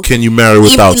emotional. Can you marry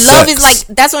without sex? Love is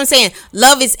like, that's what I'm saying.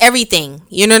 Love is everything.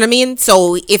 You know what I mean?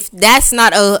 So if that's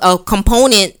not a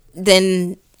component,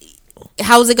 then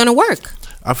how is it gonna work?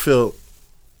 I feel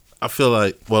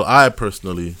like, well, I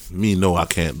personally, no, I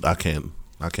can't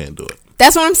do it.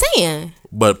 That's what I'm saying.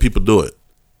 But people do it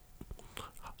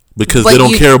because they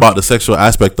don't care about the sexual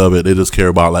aspect of it. They just care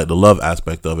about like the love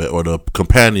aspect of it or the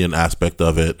companion aspect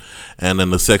of it, and then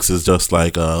the sex is just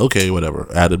like okay, whatever,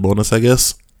 added bonus, I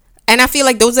guess. And I feel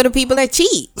like those are the people that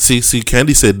cheat. See,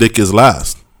 Candy said dick is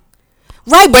last.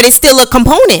 Right, but it's still a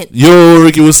component. Yo,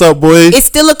 Ricky, what's up, boy? It's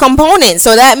still a component.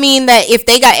 So that means that if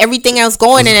they got everything else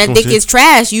going and that dick is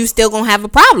trash, you still gonna have a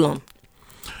problem.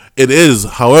 It is,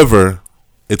 however,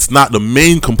 it's not the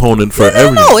main component for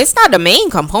everything. No, it's not the main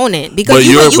component, because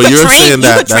you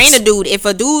could train a dude. If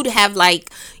a dude have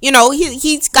like,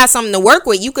 he's got something to work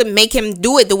with, you could make him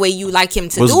do it the way you like him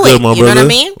to do it. You know what I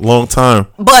mean? Long time.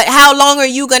 But how long are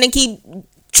you gonna keep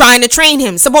trying to train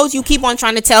him? Suppose you keep on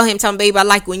trying to tell him, babe, I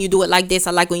like when you do it like this.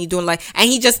 I like when you do it like, and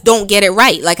he just don't get it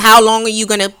right. Like, how long are you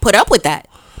gonna put up with that?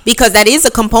 Because that is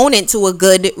a component to a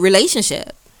good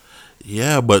relationship.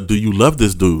 Yeah, but do you love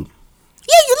this dude?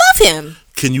 Yeah, you love him.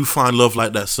 Can you find love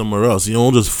like that somewhere else? You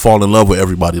don't just fall in love with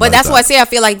everybody. But that's why I say I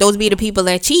feel like those be the people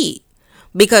that cheat,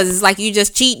 because it's like you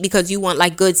just cheat because you want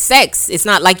like good sex. It's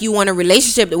not like you want a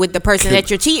relationship with the person that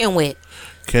you're cheating with.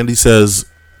 Candy says,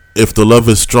 if the love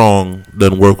is strong,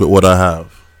 then work with what I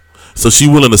have. So she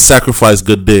willing to sacrifice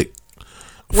good dick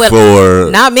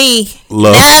for not me.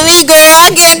 Love. Not me, girl.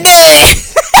 I can't do it.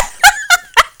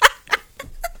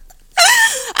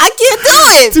 I can't do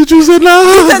it. Did you say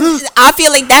no? Because I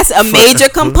feel like that's a major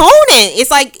component.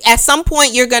 It's like at some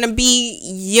point you're gonna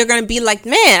be like,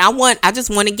 man, I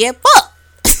just want to get fucked.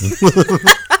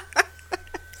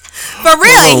 For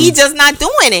real, he just not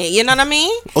doing it. You know what I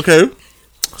mean? Okay.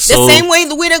 So, the same way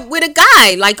with a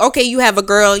guy. Like, okay, you have a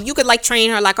girl, you could like train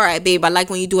her like, all right, babe, I like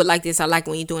when you do it like this. I like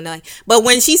when you doing it like. But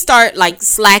when she start like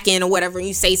slacking or whatever, and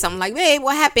you say something like, babe,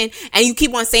 what happened? And you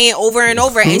keep on saying over and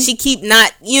over, and she keep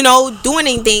not, doing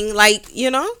anything, like,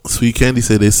 Sweet Candy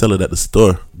say they sell it at the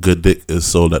store. Good dick is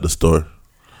sold at the store.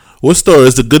 What store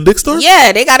is the Good Dick store?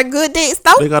 Yeah, they got a Good Dick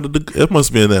store. It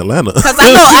must be in Atlanta. Because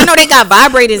I know they got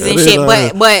vibrators and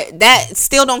shit, but that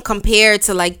still don't compare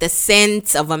to like the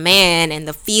sense of a man and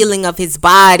the feeling of his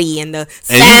body and the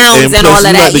sounds and all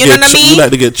of that. You know what I mean? You like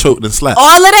to get choked and slapped. All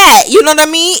of that. You know what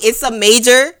I mean? It's a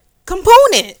major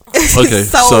component. Okay,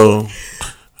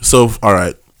 so all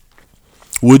right.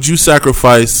 Would you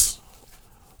sacrifice?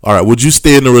 All right. Would you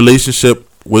stay in a relationship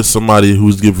with somebody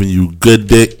who's giving you good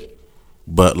dick,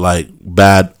 but like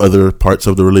bad other parts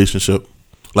of the relationship,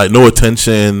 like no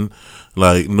attention,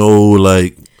 like no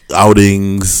like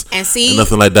outings and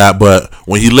nothing like that, but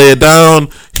when he lay it down,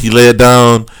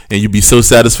 and you be so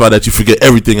satisfied that you forget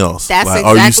everything else? That's like,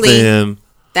 exactly. Are you staying?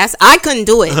 I couldn't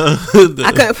do it. I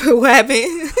couldn't. What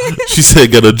happened? She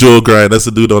said, "Get a jewel grind." That's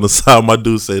the dude on the side. My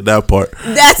dude said that part.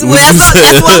 That's what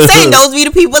I'm saying. Those be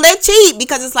the people that cheat,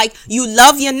 because it's like you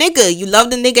love your nigga. You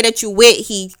love the nigga that you with.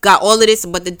 He got all of this,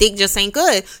 but the dick just ain't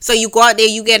good. So you go out there,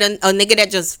 you get a nigga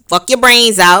that just fuck your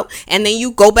brains out, and then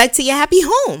you go back to your happy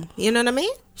home. You know what I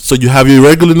mean? So you have your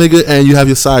regular nigga and you have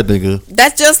your side nigga.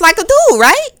 That's just like a dude,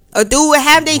 right? A dude would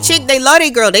have their chick, they love their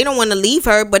girl, they don't want to leave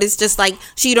her, but it's just like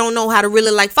she don't know how to really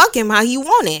like fuck him how he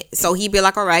want it. So he be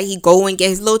like, all right, he go and get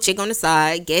his little chick on the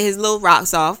side, get his little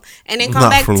rocks off, and then come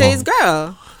back to his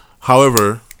girl.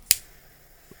 However,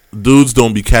 dudes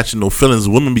don't be catching no feelings.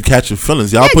 Women be catching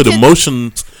feelings. Y'all put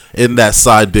emotions in that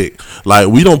side dick. Like,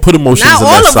 we don't put emotions in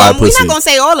that side pussy. We're not gonna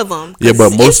say all of them. Yeah,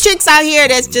 but most chicks out here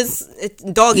that's just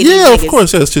dogging. Yeah, of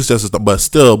course, yeah, it's just but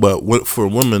still, for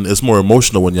women, it's more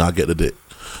emotional when y'all get the dick.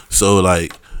 So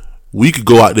like, we could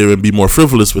go out there and be more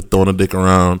frivolous with throwing a dick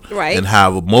around, right, and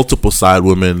have multiple side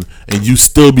women, and you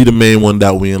still be the main one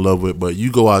that we in love with. But you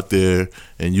go out there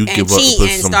and you give up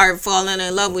and start falling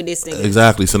in love with this nigga.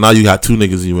 Exactly. So now you got two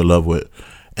niggas you in love with,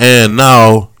 and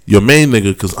now your main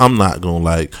nigga, because I'm not gonna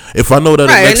like, if I know that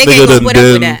the next nigga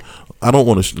then I don't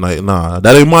want to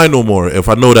that ain't mine no more. If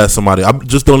I know that somebody, I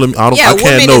just don't let me. I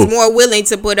can't know. Woman is more willing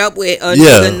to put up with a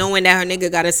nigga knowing that her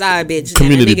nigga got a side bitch.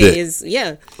 Community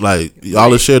dick. Like,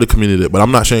 y'all share the community dick, but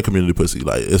I'm not sharing community pussy.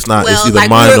 Like, it's not. Well, it's either like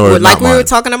mine or not mine. Like we were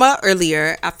talking about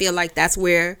earlier, I feel like that's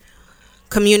where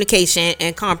communication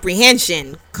and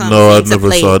comprehension comes into play. No, I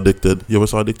never saw Addicted. You ever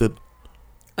saw Addicted?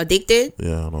 Addicted?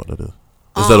 Yeah, I don't know what that is.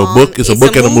 Is that a book? It's a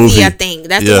book and a movie. I think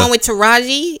that's the one with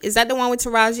Taraji. Is that the one with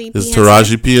Taraji P? Is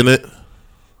Taraji P in it?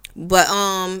 But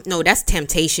no, that's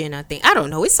Temptation. I think, I don't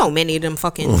know. It's so many of them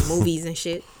fucking movies and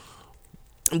shit.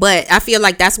 But I feel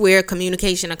like that's where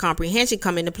communication and comprehension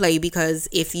come into play, because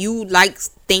if you like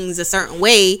things a certain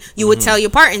way, you would tell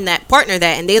your partner that,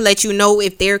 and they let you know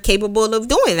if they're capable of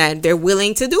doing that. They're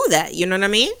willing to do that. You know what I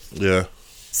mean? Yeah.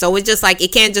 So it's just like,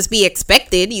 it can't just be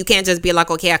expected. You can't just be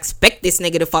like, okay, I expect this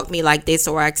nigga to fuck me like this,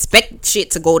 or I expect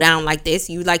shit to go down like this.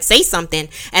 You like say something,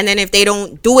 and then if they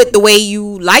don't do it the way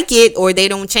you like it, or they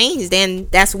don't change, then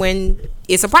that's when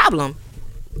it's a problem.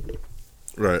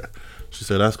 Right. She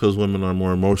said that's because women are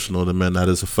more emotional than men. That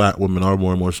is a fact. Women are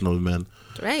more emotional than men.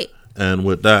 Right. And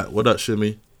with that, what up,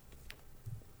 Shimmy?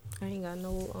 I ain't got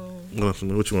no what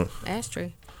you want?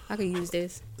 Ashtray. I could use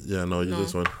this. Yeah, no, use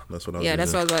this one. That's what I was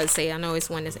that's what I was about to say. I know it's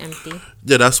one that's empty.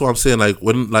 Yeah, that's what I'm saying.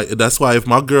 That's why if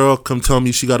my girl come tell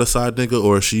me she got a side nigga,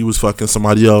 or she was fucking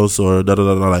somebody else, or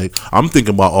like, I'm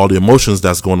thinking about all the emotions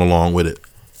that's going along with it.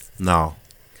 Now.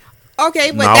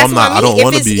 Okay, but that's what I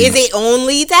mean. Is it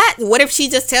only that? What if she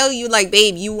just tell you, like,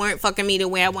 babe, you weren't fucking me the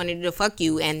way I wanted to fuck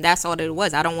you, and that's all it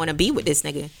was. I don't want to be with this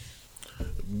nigga.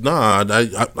 Nah, I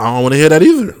don't want to hear that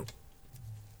either.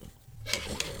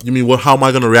 You mean, how am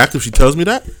I going to react if she tells me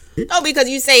that? No, because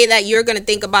you say that you're going to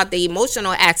think about the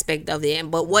emotional aspect of it.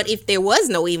 But what if there was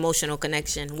no emotional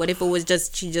connection? What if it was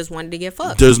just, she just wanted to get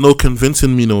fucked? There's no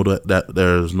convincing me that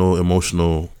there's no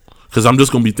emotional. Because I'm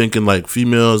just going to be thinking, like,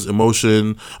 females,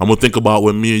 emotion. I'm going to think about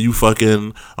when me and you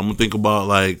fucking. I'm going to think about,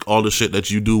 like, all the shit that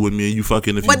you do when me and you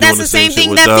fucking. If but that's the same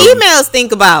thing that females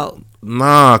think about.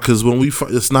 Nah, because when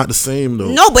it's not the same,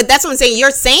 though. No, but that's what I'm saying. You're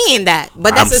saying that.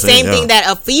 But that's the same thing that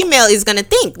a female is going to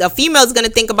think. A female is going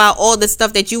to think about all the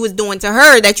stuff that you was doing to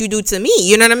her that you do to me.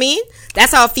 You know what I mean?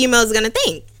 That's how a female is going to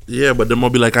think. Yeah, but then I'll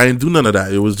be like, I ain't do none of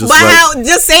that. It was just. But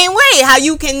just same way,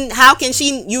 how can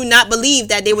you not believe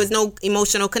that there was no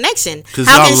emotional connection?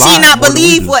 How can she not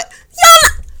believe what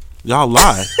y'all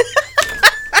lie?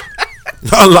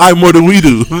 Y'all lie more than we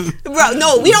do. Bro,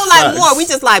 no, we don't lie more. We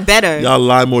just lie better. Y'all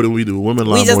lie more than we do. Women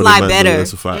lie more than men. We just lie better.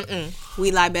 That's a fact.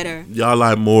 We lie better. Y'all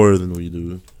lie more than we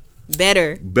do.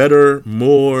 Better,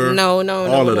 more. No.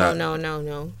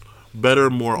 Better,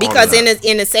 more. Because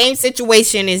in the same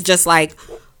situation, it's just like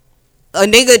a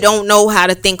nigga don't know how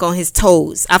to think on his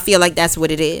toes. I feel like that's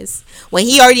what it is. When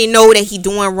he already know that he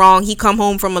doing wrong, he come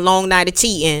home from a long night of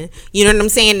cheating. You know what I'm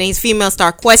saying? And his females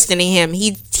start questioning him.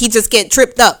 He just get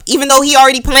tripped up. Even though he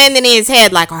already planned it in his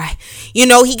head, like, all right,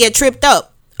 he get tripped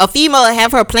up. A female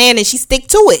have her plan and she stick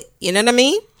to it. You know what I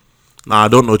mean? Nah, I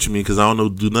don't know what you mean, because I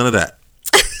don't do none of that.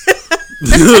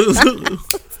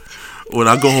 When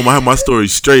I go home, I have my story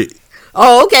straight.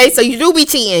 Oh, okay. So you do be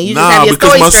cheating. You just have your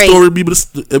story straight. Because my story be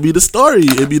the story.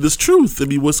 It be the truth. It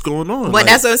be what's going on. But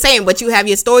that's what I'm saying. But you have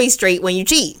your story straight when you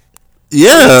cheat.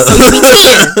 Yeah.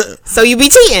 So you be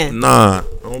cheating. Nah, I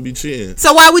don't be cheating.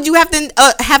 So why would you have to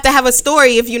have a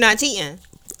story if you're not cheating?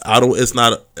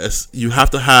 You have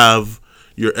to have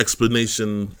your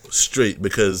explanation straight,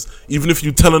 because even if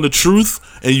you telling the truth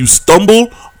and you stumble,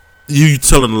 you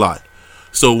telling a lie.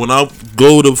 So when I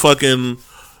go to fucking,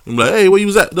 I'm like, hey, where you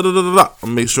was at? I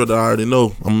make sure that I already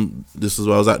know. This is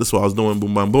where I was at. This is what I was doing.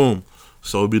 Boom, bam, boom.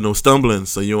 So it'll be no stumbling.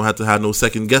 So you don't have to have no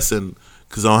second guessing,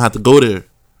 because I don't have to go there.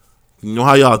 You know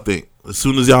how y'all think. As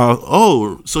soon as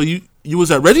y'all, so you was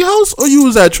at Reggie house or you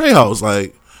was at Trey house?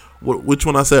 Like, which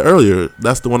one I said earlier?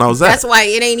 That's the one I was at. That's why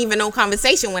it ain't even no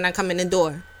conversation when I come in the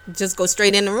door. Just go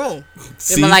straight in the room.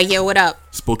 They be like, "Yo, what up?"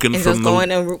 Spoken and from just go in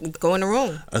the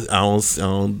room. I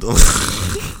don't.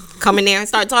 Come in there and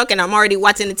start talking. I'm already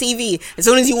watching the TV. As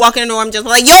soon as you walk in the door, I'm just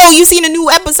like, "Yo, you seen a new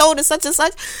episode of such and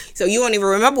such?" So you don't even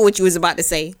remember what you was about to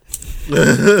say.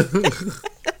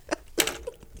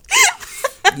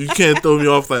 You can't throw me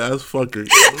off like ass fucker.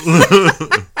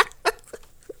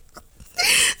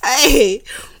 Hey,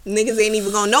 niggas ain't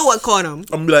even gonna know what caught him. I'm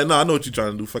gonna be like, nah, I know what you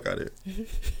trying to do. Fuck out of here.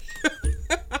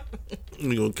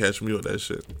 You gonna catch me with that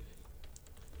shit.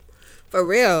 For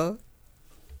real.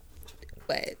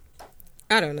 But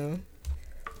I don't know.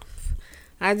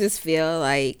 I just feel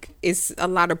like it's a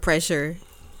lot of pressure.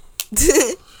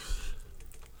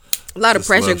 A lot of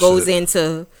pressure goes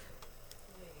into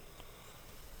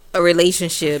a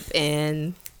relationship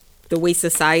and the way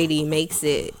society makes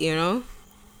it, you know?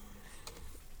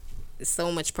 It's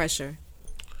so much pressure.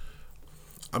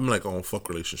 I'm like on fuck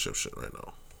relationship shit right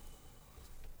now.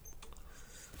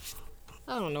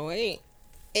 I don't know. Ain't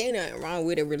nothing wrong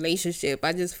with a relationship.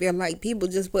 I just feel like people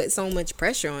just put so much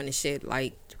pressure on the shit.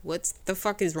 Like, what the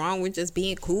fuck is wrong with just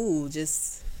being cool?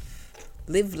 Just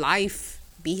live life.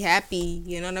 Be happy.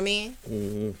 You know what I mean?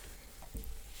 Mm-hmm.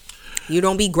 You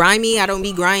don't be grimy. I don't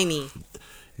be grimy.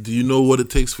 Do you know what it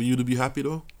takes for you to be happy,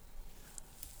 though?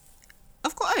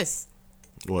 Of course.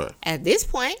 What? At this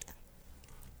point.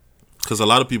 Because a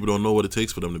lot of people don't know what it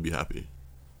takes for them to be happy.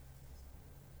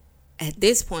 At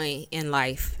this point in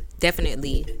life,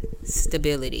 definitely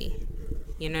stability.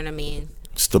 You know what I mean?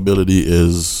 Stability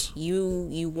is...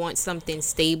 You want something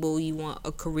stable. You want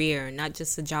a career, not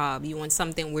just a job. You want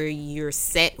something where you're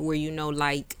set, where you know,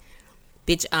 like,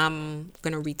 bitch, I'm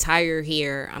going to retire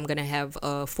here. I'm going to have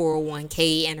a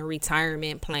 401k and a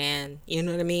retirement plan. You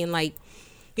know what I mean? Like,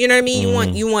 you know what I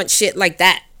mean? You want shit like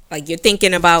that. Like, you're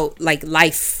thinking about, like,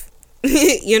 life.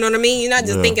 You know what I mean? You're not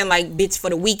just thinking like, bitch,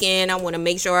 for the weekend I want to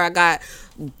make sure I got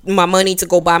my money to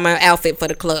go buy my outfit for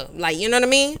the club. Like, you know what I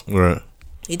mean? Right.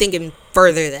 You're thinking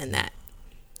further than that.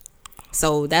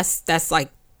 So that's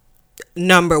like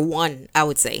number one, I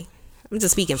would say. I'm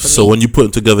just speaking for me. So when you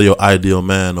put together your ideal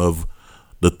man of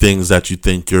the things that you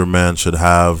think your man should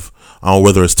have, I don't know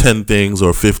whether it's 10 things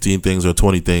or 15 things or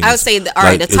 20 things. I would say, all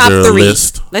right, the top three.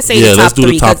 Let's say the top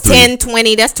three. Because 10,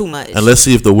 20, that's too much. And let's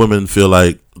see if the women feel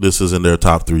like this is in their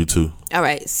top three too. All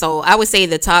right. So I would say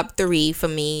the top three for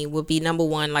me would be number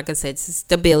one, like I said,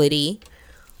 stability.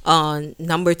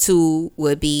 Number two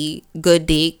would be good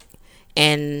dick.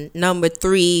 And number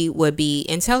three would be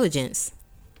intelligence.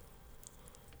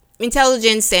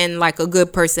 Intelligence and like a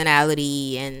good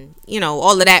personality and, you know,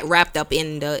 all of that wrapped up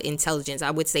in the intelligence.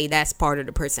 I would say that's part of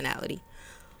the personality.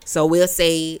 So we'll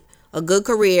say a good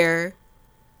career,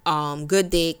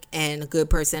 good dick, and a good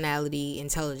personality,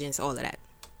 intelligence, all of that.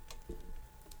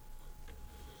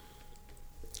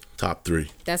 Top three.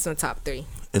 That's my top three.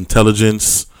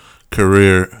 Intelligence,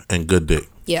 career, and good dick.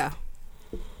 Yeah.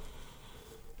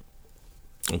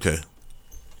 Okay.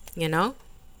 You know?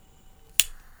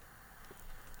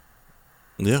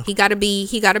 Yeah. He gotta be,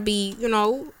 you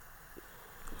know,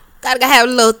 gotta have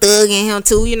a little thug in him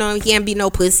too, you know. He can't be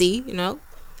no pussy, you know.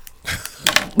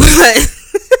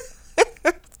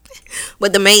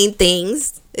 But the main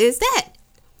things is that,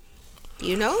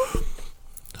 you know.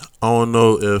 I don't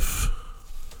know if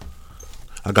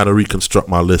I gotta reconstruct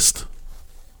my list.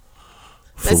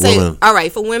 Let's say, women. All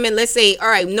right, for women, let's say, all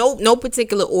right, no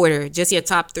particular order, just your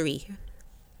top three.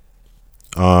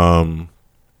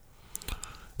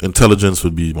 Intelligence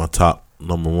would be my top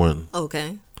number one.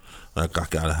 Okay. Like, I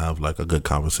gotta have like a good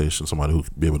conversation, somebody who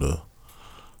be able to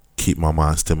keep my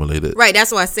mind stimulated. Right,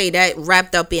 that's why I say that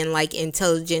wrapped up in like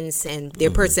intelligence and their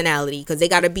personality, because they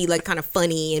gotta be like kind of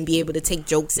funny and be able to take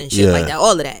jokes and shit like that.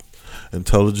 All of that.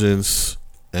 Intelligence,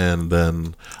 and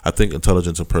then I think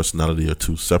intelligence and personality are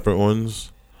two separate ones.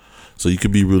 So you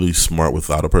could be really smart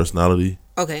without a personality.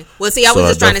 Okay. Well, see, I was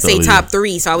just trying to say top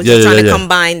three, so I was just trying to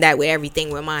combine that with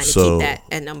everything with mine and keep that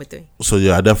at number three. So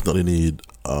yeah, I definitely need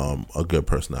a good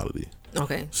personality.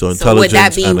 Okay. So intelligence, would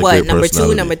that be and what, number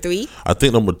two, number three? I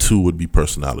think number two would be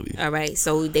personality. All right.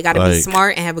 So they got to be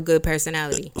smart and have a good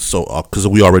personality. So because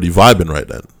we already vibing right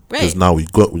then. Right. Because now we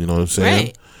go. You know what I'm saying?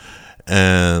 Right.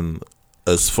 And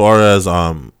as far as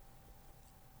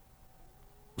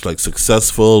like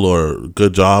successful or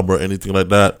good job or anything like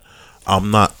that,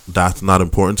 that's not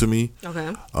important to me.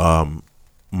 Okay.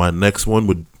 My next one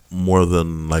would more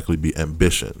than likely be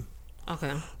ambition.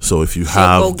 Okay. So if you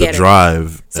have the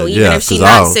drive, so even if she's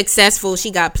not successful,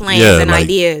 she got plans and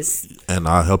ideas, and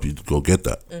I'll help you go get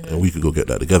that, and we could go get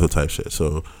that together type shit.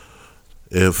 So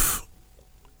if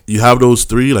you have those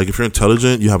three, like if you're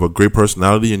intelligent, you have a great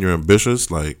personality, and you're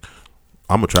ambitious, like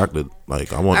I'm attracted.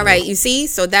 Like I want. All right, you see,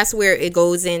 so that's where it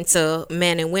goes into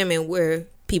men and women, where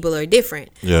people are different.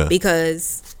 Yeah.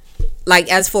 Because,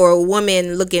 like, as for a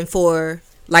woman looking for,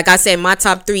 like I said, my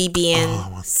top three being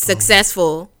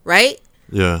successful, right?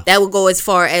 Yeah. That would go as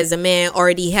far as a man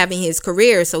already having his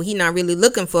career, so he not really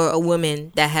looking for a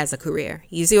woman that has a career.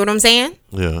 You see what I'm saying?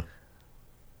 Yeah.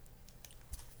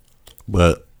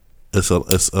 But it's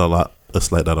a lot.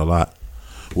 It's like that a lot,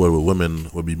 where women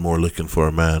would be more looking for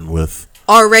a man with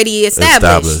already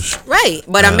established. Right?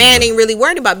 But a man ain't really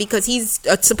worried about, because he's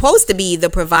supposed to be the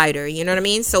provider. You know what I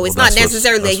mean? So it's not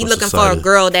necessarily that he's looking for a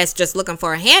girl that's just looking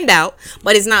for a handout,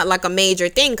 but it's not like a major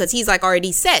thing, because he's like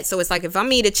already set. So it's like, if I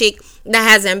meet a chick that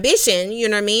has ambition, you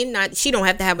know what I mean? She don't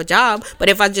have to have a job, but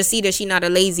if I just see that she not a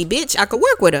lazy bitch, I could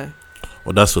work with her.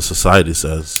 Well, that's what society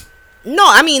says. No,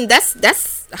 I mean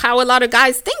that's how a lot of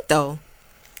guys think, though.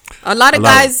 A lot of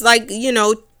guys, like, you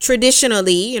know,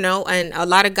 traditionally, you know, and a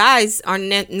lot of guys are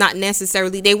not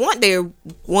necessarily, they want their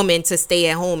woman to stay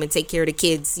at home and take care of the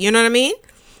kids. You know what I mean?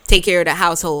 Take care of the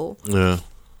household. Yeah.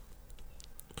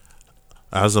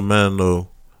 As a man, though,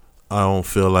 I don't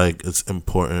feel like it's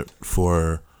important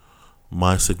for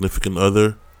my significant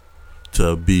other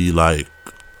to be like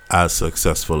as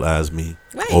successful as me.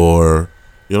 Right. Or,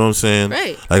 you know what I'm saying?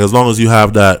 Right. Like, as long as you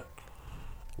have that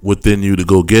within you to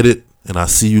go get it, and I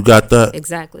see you got that.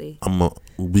 Exactly.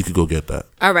 We could go get that.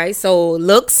 All right. So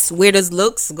looks, where does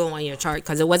looks go on your chart?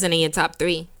 Because it wasn't in your top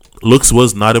 3. Looks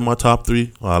was not in my top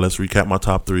 3. Let's recap my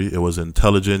top 3. It was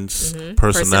intelligence,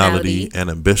 personality, and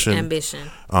ambition.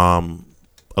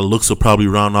 Looks will probably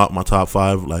round out my top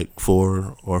 5, like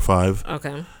 4 or 5.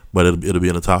 Okay. But it'll be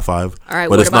in the top 5. All right.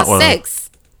 But what about sex?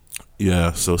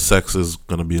 Yeah, so sex is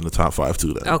gonna be in the top 5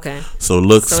 too. Then. Okay. So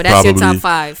looks. So that's probably your top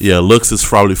 5. Yeah, looks is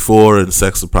probably 4, and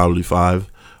sex is probably 5.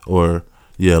 Or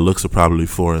yeah, looks are probably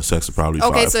 4, and sex is probably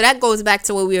 5. Okay, so that goes back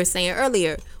to what we were saying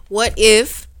earlier. What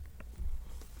if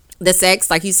the sex,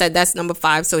 like you said, that's number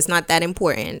 5, so it's not that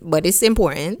important, but it's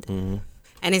important, and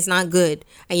it's not good,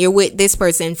 and you're with this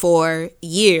person for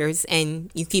years, and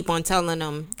you keep on telling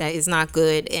them that it's not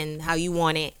good and how you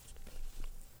want it,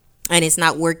 and it's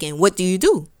not working. What do you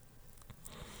do?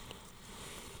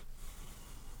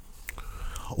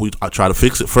 I try to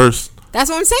fix it first. That's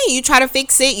what I'm saying. You try to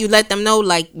fix it. You let them know,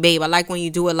 like, babe, I like when you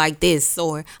do it like this,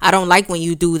 or I don't like when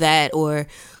you do that, or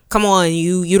come on,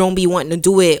 you don't be wanting to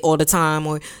do it all the time,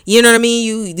 or you know what I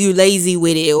mean, you lazy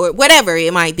with it, or whatever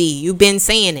it might be. You've been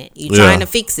saying it. You trying to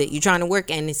fix it. You trying to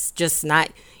work, and it's just not.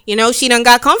 You know, she done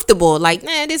got comfortable. Like,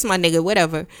 nah, this my nigga,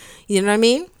 whatever. You know what I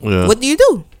mean? Yeah. What do you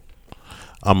do?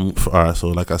 All right. So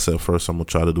like I said, first I'm gonna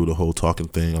try to do the whole talking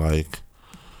thing, like,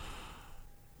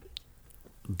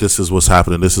 this is what's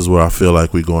happening. This is where I feel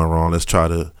like we're going wrong. Let's try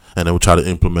to, and then we'll try to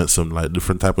implement some like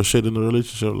different type of shit in the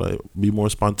relationship, like be more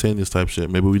spontaneous type shit.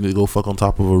 Maybe we need to go fuck on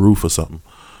top of a roof or something.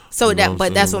 So you know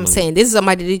that's what I'm saying. This is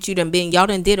somebody that y'all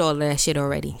done did all of that shit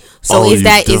already. So is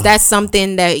that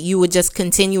something that you would just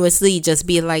continuously just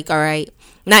be like, all right,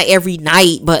 not every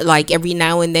night, but like every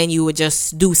now and then you would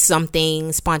just do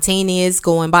something spontaneous,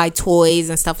 go and buy toys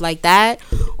and stuff like that?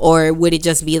 Or would it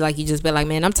just be like, you just be like,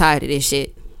 man, I'm tired of this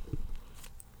shit?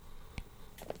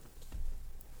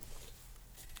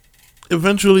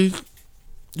 Eventually,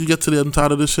 you get to the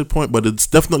entire of this shit point, but it's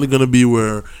definitely going to be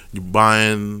where you're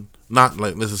buying, not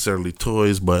like necessarily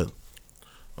toys, but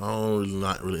I'm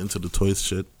not really into the toys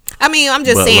shit. I mean, I'm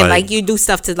just saying, like, you do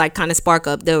stuff to like kind of spark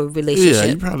up the relationship.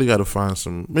 Yeah, you probably got to find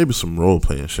some role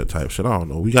playing shit type shit. I don't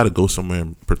know. We got to go somewhere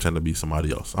and pretend to be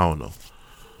somebody else. I don't know.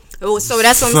 So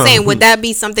that's what I'm saying. Would that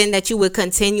be something that you would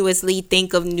continuously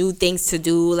think of new things to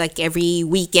do, like every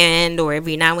weekend or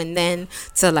every now and then,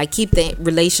 to like keep the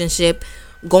relationship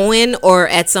going? Or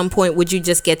at some point would you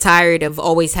just get tired of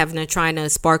always having to trying to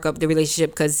spark up the relationship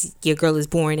because your girl is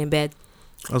boring in bed?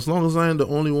 As long as I ain't the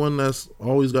only one that's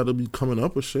always got to be coming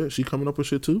up with shit. She coming up with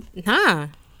shit too? Nah.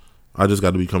 I just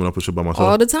got to be coming up with shit by myself?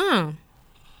 All the time.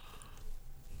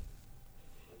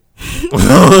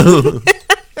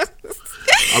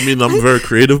 I mean, I'm very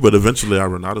creative, but eventually I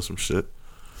run out of some shit.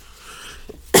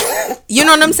 You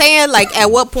know what I'm saying? Like, at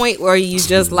what point were you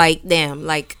just like, damn,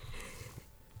 like,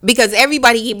 because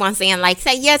everybody keep on saying, like,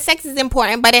 say, yeah, sex is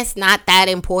important, but it's not that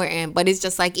important. But it's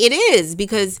just like, it is,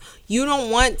 because you don't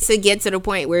want to get to the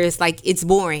point where it's like, it's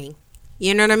boring.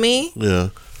 You know what I mean? Yeah.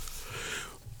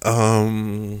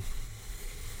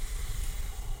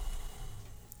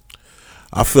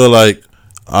 I feel like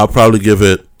I'll probably give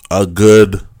it a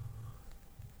good,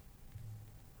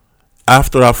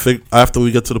 after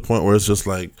we get to the point where it's just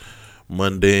like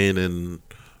mundane and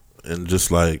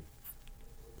just like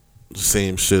the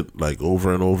same shit like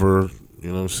over and over, you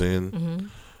know what I'm saying?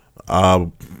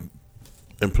 I'll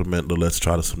implement the let's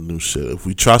try some new shit. If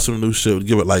we try some new shit, we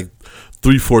give it like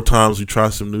 3-4 times, we try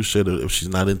some new shit. If she's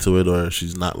not into it, or if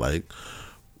she's not like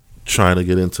trying to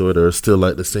get into it, or still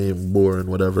like the same boring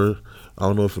whatever, I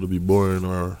don't know if it'll be boring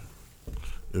or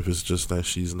If it's just that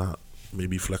she's not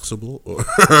maybe flexible, or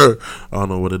I don't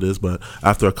know what it is, but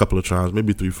after a couple of tries,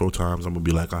 maybe 3-4 times, I'm gonna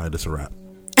be like, all right, this a wrap.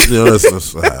 You know,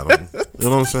 that's you know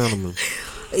what I'm saying? I mean,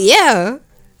 yeah.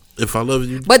 If I love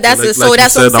you, but that's like, so like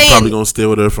that's you said, what I'm saying. I'm probably gonna stay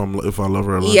with her if I love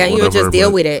her. Yeah, you'll just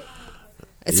deal with it.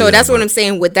 So yeah, that's what I'm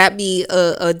saying. Would that be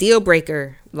a deal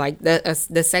breaker? Like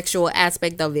the sexual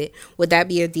aspect of it, would that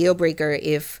be a deal breaker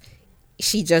if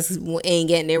she just ain't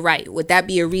getting it right? Would that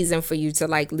be a reason for you to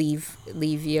like leave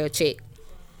your chick?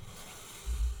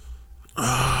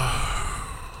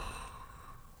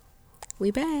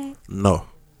 We back. No.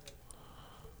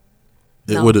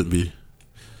 It wouldn't be.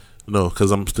 No,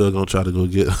 because I'm still going to try to go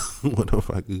get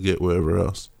whatever I could get wherever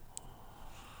else.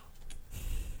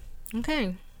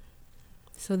 Okay.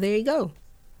 So there you go.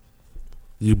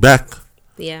 You back.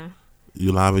 Yeah.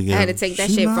 You live again. I had to take that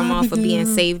shit from off of being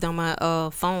saved on my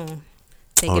phone.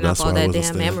 Taking up all that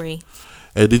damn memory.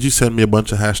 Hey, did you send me a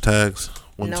bunch of hashtags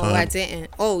one time? No, I didn't.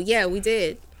 Oh, yeah, we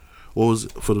did. What was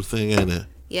it for the thing, ain't it?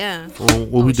 Yeah.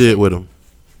 What we did with them?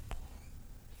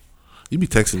 You be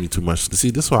texting me too much.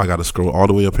 See, this is why I got to scroll all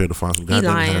the way up here to find some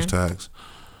goddamn hashtags.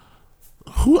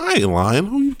 Who? I ain't lying.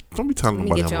 Who? You, don't be telling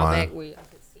nobody I'm lying. Back where I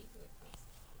can see it.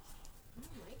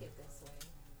 I like it this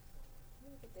way.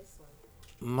 Look at this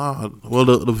one. Nah. Well,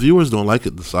 the viewers don't like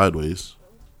it the sideways.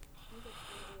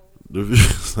 The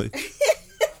viewers like.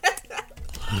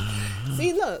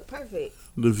 See, look, perfect.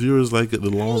 The viewers like it the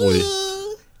long way.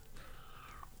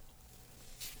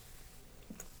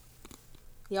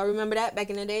 Y'all remember that back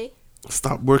in the day?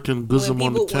 Stop working bosom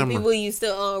on the camera. When people used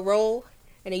to roll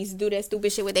and they used to do that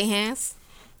stupid shit with their hands.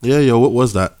 Yeah, yo, what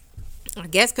was that? I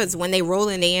guess because when they roll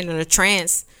and they in a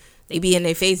trance, they be in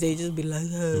their face, they just be like,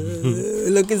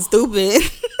 looking stupid.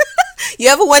 You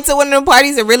ever went to one of them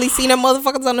parties and really seen them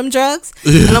motherfuckers on them drugs?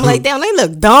 Yeah. And I'm like, damn, they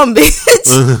look dumb, bitch.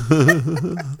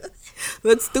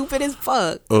 Look stupid as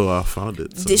fuck. Oh, I found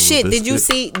it. Did you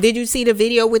see the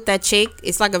video with that chick?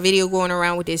 It's like a video going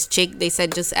around with this chick. They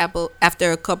said just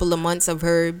after a couple of months of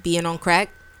her being on crack,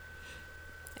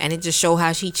 and it just showed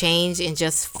how she changed in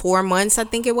just 4 months, I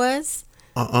think it was.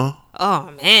 Oh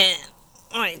man.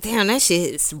 All right, damn, that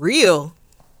shit is real.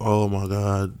 Oh my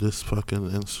god, this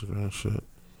fucking Instagram shit.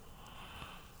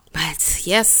 But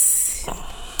yes,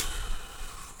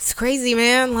 it's crazy,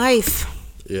 man. Life.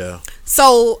 Yeah.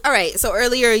 So, all right. So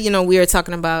earlier, we were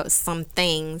talking about some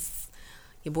things.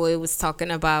 Your boy was talking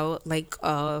about like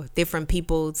different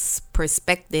people's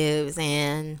perspectives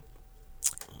and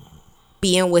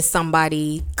being with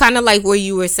somebody, kind of like where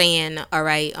you were saying, all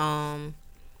right,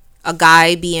 a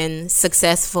guy being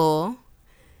successful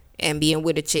and being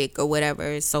with a chick or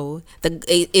whatever. So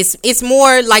it's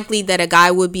more likely that a guy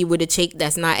would be with a chick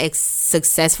that's not as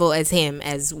successful as him,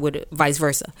 as would vice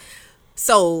versa.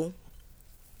 So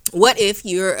what if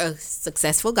you're a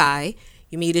successful guy,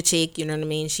 you meet a chick, you know what I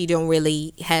mean, she don't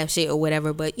really have shit or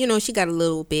whatever, but she got a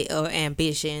little bit of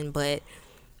ambition, but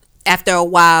after a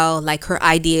while, like her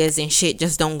ideas and shit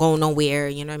just don't go nowhere,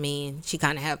 you know what I mean, she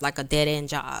kind of have like a dead-end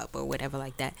job or whatever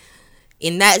like that.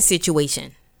 In that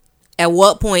situation, at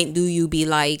what point do you be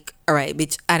like, all right,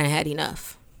 bitch, I done had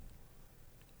enough?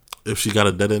 If she got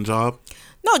a dead-end job?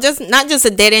 No, just not just a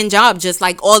dead-end job, just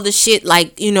like all the shit,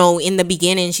 like, in the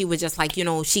beginning, she was just like,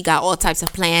 she got all types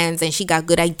of plans and she got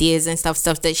good ideas and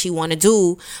stuff that she want to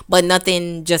do, but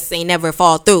nothing just ain't never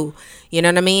fall through, you know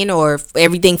what I mean? Or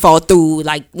everything fall through,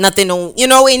 like nothing,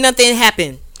 ain't nothing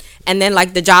happen. And then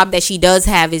like the job that she does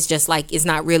have is just like, it's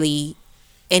not really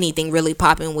anything really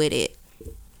popping with it.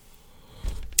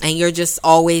 And you're just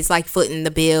always like footing the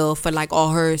bill for like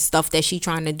all her stuff that she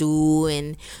trying to do,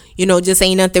 and just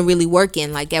ain't nothing really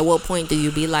working. Like, at what point do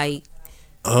you be like?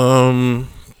 So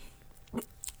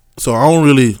I don't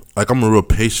really like. I'm a real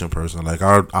patient person. Like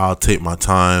I'll take my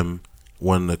time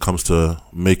when it comes to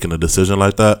making a decision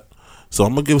like that. So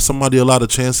I'm gonna give somebody a lot of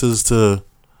chances to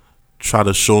try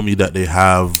to show me that they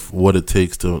have what it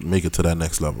takes to make it to that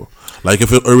next level. Like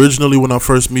if originally when I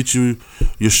first meet you,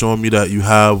 you're showing me that you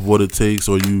have what it takes,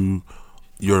 or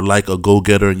you're like a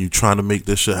go-getter and you trying to make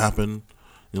this shit happen.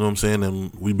 You know what I'm saying?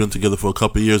 And we've been together for a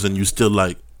couple of years and you still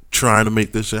like trying to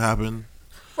make this shit happen.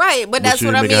 Right, but that's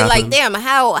what I mean. Like, damn,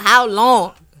 how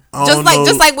long? Just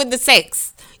like with the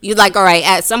sex. You like, all right,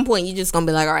 at some point you just gonna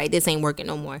be like, all right, this ain't working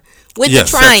no more. With the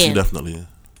trying. Sex, definitely.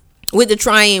 With the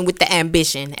trying, with the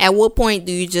ambition, at what point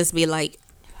do you just be like,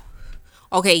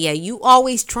 okay, yeah, you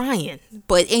always trying,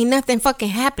 but ain't nothing fucking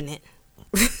happening?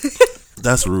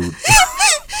 That's rude.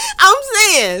 I'm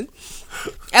saying,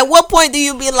 at what point do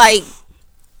you be like,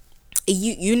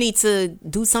 you need to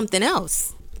do something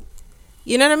else?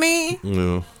 You know what I mean?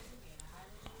 Yeah.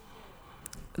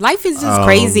 Life is just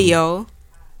crazy, yo.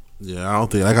 Yeah, I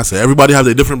don't think. Like I said, everybody has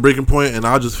a different breaking point, and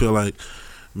I just feel like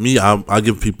me. I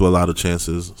give people a lot of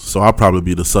chances, so I'll probably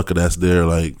be the sucker that's there.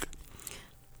 Like,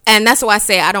 and that's why I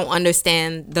say I don't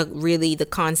understand the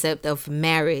concept of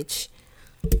marriage,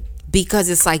 because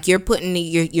it's like you're putting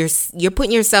you're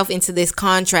putting yourself into this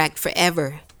contract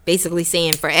forever, basically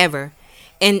saying forever,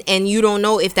 and you don't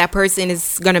know if that person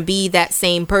is gonna be that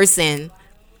same person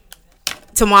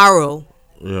tomorrow.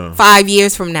 Yeah. 5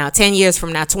 years from now, 10 years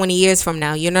from now, 20 years from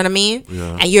now, you know what I mean?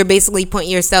 Yeah. And you're basically putting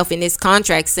yourself in this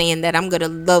contract saying that I'm going to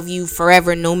love you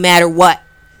forever no matter what.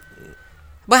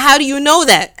 But how do you know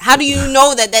that? How do you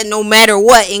know that no matter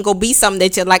what ain't going to be something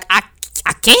that you're like, I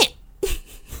can't.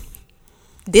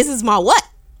 This is my what?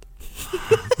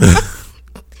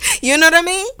 You know what I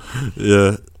mean?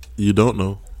 Yeah, you don't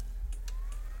know.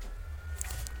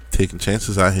 Taking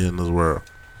chances out here in this world.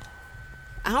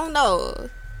 I don't know.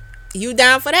 You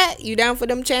down for that? You down for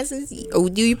them chances? Or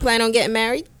do you plan on getting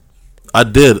married? I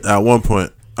did at one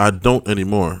point. I don't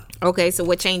anymore. Okay, so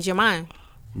what changed your mind?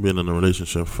 Being in a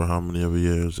relationship for how many ever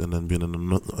years, and then being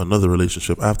in another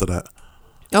relationship after that.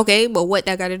 Okay, but what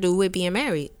that got to do with being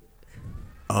married?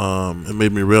 It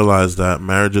made me realize that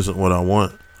marriage isn't what I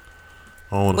want.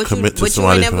 I don't want to commit to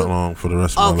somebody for that long for the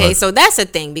rest of my life. Okay, so that's the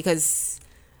thing, because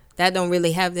that don't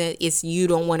really have it's you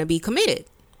don't want to be committed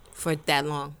for that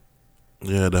long.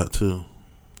 Yeah, that too.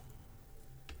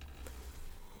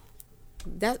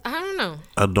 That I don't know.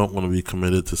 I don't want to be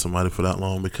committed to somebody for that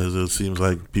long because it seems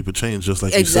like people change, just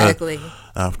like exactly. you said.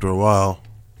 After a while.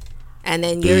 And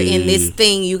then you're in this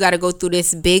thing. You got to go through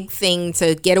this big thing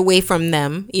to get away from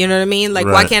them. You know what I mean? Like,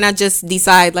 why can't I just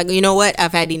decide, like, you know what?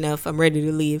 I've had enough. I'm ready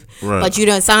to leave. Right. But you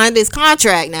done signed this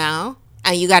contract now,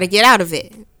 and you got to get out of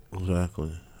it.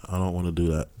 Exactly. I don't want to do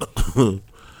that.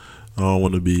 I don't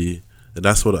want to be. And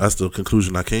that's the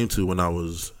conclusion I came to when I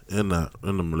was in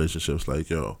them relationships. Like,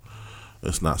 yo,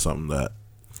 it's not something that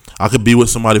I could be with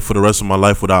somebody for the rest of my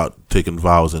life without taking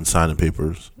vows and signing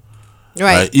papers.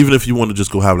 Right. Like, even if you want to just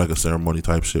go have like a ceremony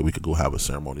type shit, we could go have a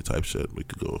ceremony type shit. We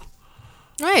could go.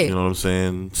 Right. You know what I'm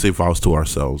saying? Say vows to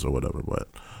ourselves or whatever. But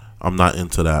I'm not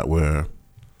into that where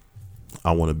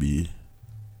I want to be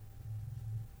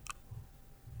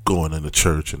going into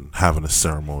church and having a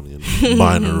ceremony and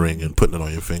buying a ring and putting it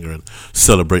on your finger and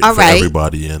celebrating for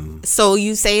everybody. And so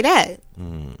you say that.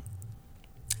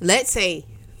 Let's say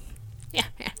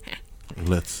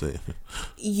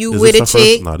you with a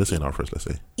chick. No, this ain't our first. Let's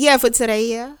say. Yeah, for today,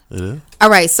 yeah. It is. All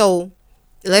right, so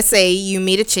let's say you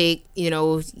meet a chick. You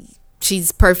know,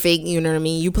 she's perfect. You know what I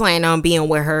mean. You plan on being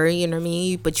with her. You know what I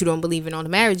mean. But you don't believe in all the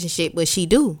marriage and shit. But she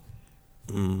do.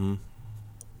 Mm-hmm.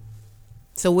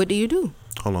 So what do you do?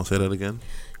 Hold on, say that again.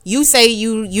 You say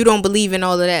you don't believe in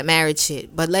all of that marriage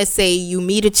shit, but let's say you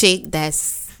meet a chick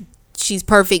she's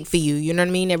perfect for you. You know what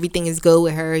I mean? Everything is good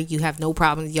with her. You have no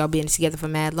problems. Y'all been together for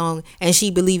mad long, and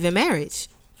she believe in marriage.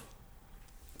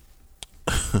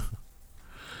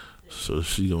 So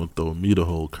she gonna throw me the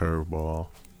whole curveball.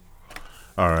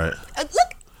 All right.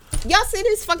 Look, y'all see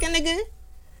this fucking nigga?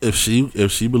 If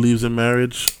she believes in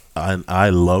marriage, I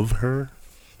love her.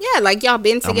 Yeah, like y'all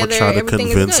been together. I'm gonna try to everything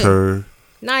convince is good. her.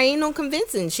 Nah, ain't no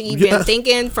convincing. She been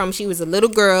thinking from she was a little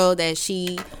girl that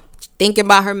she thinking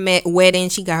about her wedding.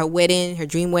 She got her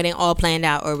dream wedding all planned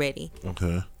out already.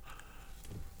 Okay.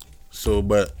 So,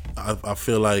 but I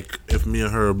feel like if me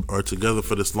and her are together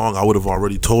for this long, I would have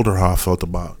already told her how I felt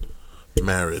about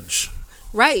marriage.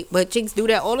 Right, but chicks do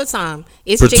that all the time.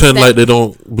 It's pretend like they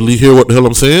don't hear what the hell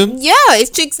I'm saying. Yeah, it's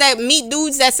chicks that meet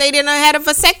dudes that say they done had a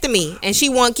vasectomy and she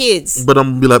want kids. But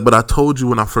I'm gonna be like, but I told you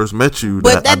when I first met you.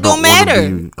 But that don't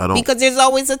matter because there's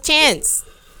always a chance.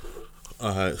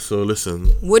 All right, so listen.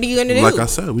 What are you gonna do? Like I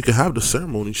said, we can have the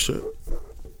ceremony shit.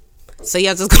 So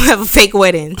y'all just gonna have a fake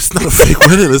wedding? It's not a fake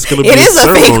wedding. It's gonna be a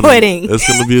ceremony. Fake wedding. It's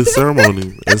gonna be a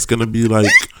ceremony. It's gonna be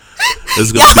like.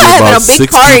 It's gonna be about 6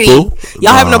 people.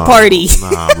 Y'all having a party.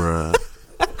 Nah, bruh.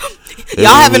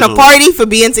 Y'all having a party for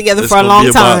being together for a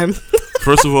long time.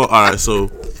 First of all right,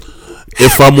 so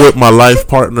if I'm with my life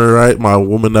partner, right, my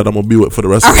woman that I'm gonna be with for the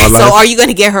rest of my life. So are you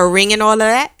gonna get her a ring and all of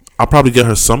that? I'll probably get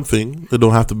her something. It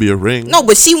don't have to be a ring. No,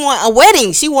 but she want a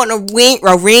wedding. She want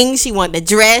a ring. She want the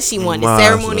dress. She want the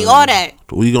ceremony. All that.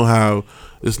 We gonna have.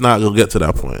 It's not gonna get to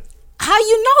that point. How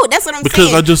you know? That's what I'm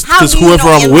saying. Because whoever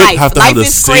I'm with have to have the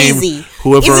same. Crazy.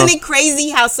 Isn't it crazy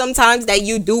how sometimes that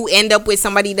you do end up with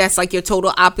somebody that's like your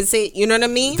total opposite? You know what I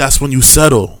mean? That's when you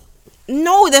settle.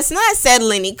 No, that's not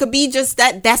settling. It could be just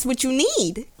that's what you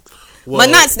need. Well, but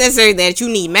not necessarily that you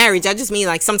need marriage. I just mean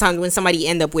like sometimes when somebody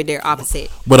end up with their opposite.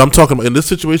 But I'm talking about in this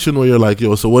situation where you're like,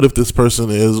 yo, so what if this person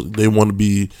they want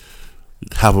to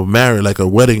have a marriage, like a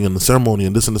wedding and a ceremony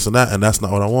and this and this and that, and that's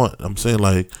not what I want. I'm saying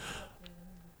like.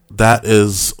 that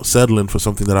is settling for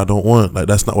something that I don't want. Like,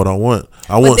 that's not what I want.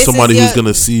 I want somebody who's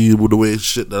gonna see the way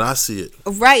shit that I see it.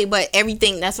 Right, but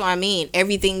everything, that's what I mean.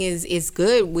 Everything is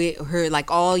good with her. Like,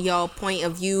 all y'all point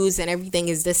of views and everything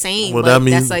is the same. Well, but that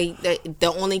means, that's like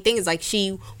the only thing is like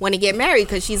she want to get married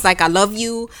because she's like, I love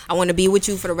you. I want to be with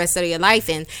you for the rest of your life.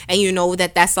 And you know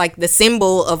that's like the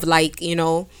symbol of like, you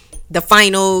know, the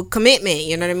final commitment,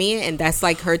 you know what I mean? And that's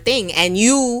like her thing. And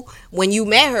you, when you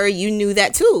met her, you knew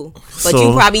that too. But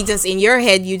you probably just, in your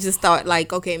head, you just thought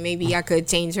like, okay, maybe I could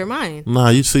change her mind. Nah,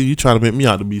 you see, you try to make me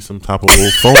out to be some type of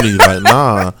old phony. Like,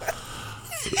 nah.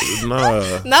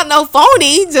 Not no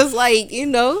phony, just like, you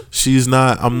know. She's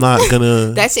not, I'm not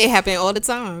gonna. That shit happen all the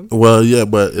time. Well, yeah,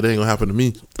 but it ain't gonna happen to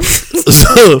me.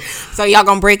 So y'all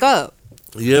gonna break up?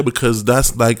 Yeah, because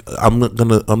that's like, I'm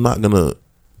not gonna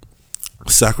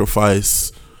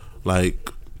sacrifice like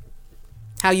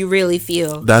how you really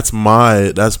feel. That's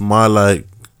my like,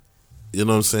 you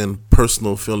know what I'm saying,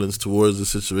 personal feelings towards the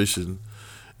situation.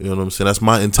 You know what I'm saying? That's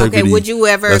my integrity. Okay, would you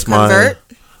ever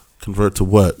convert to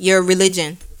what? Your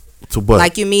religion. To what?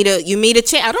 Like you meet a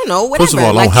chick, I don't know, whatever. First of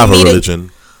all, like I don't have a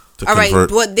religion to all convert.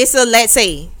 Right, well, this is,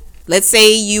 let's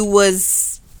say you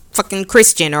was fucking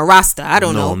Christian or Rasta, I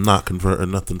don't know. No, I'm not converting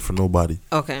nothing for nobody.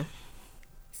 Okay.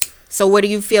 So what do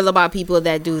you feel about people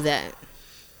that do that?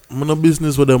 I'm in a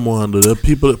business with them one.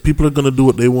 People are gonna do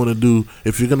what they want to do.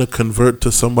 If you're gonna convert to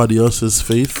somebody else's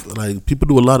faith, like, people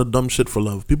do a lot of dumb shit for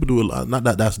love. People do a lot. Not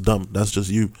that that's dumb. That's just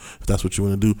you. If that's what you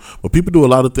want to do. But people do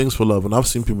a lot of things for love, and I've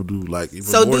seen people do like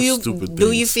even more stupid things.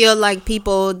 Do you feel like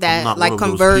people that like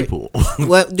convert?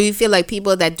 What do you feel like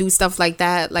people that do stuff like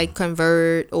that, like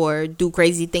convert or do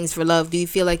crazy things for love? Do you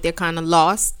feel like they're kind of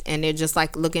lost and they're just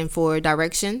like looking for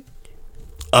direction?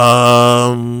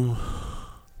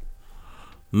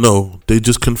 No, they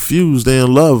just confused. They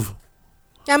in love.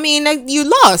 I mean, like, you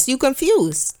lost, you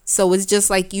confused. So it's just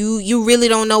like you really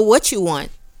don't know what you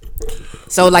want.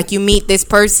 So like you meet this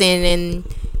person and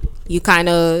you kind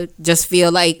of just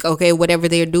feel like, okay, whatever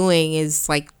they're doing is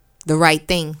like the right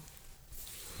thing.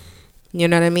 You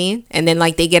know what I mean? And then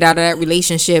like they get out of that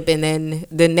relationship and then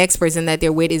the next person that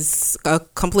they're with is a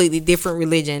completely different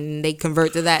religion and they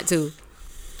convert to that too.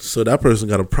 So that person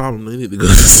got a problem. They need to go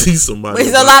see somebody.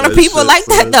 There's a lot of people like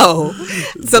that though.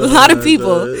 It's a lot of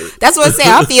people. That's what I'm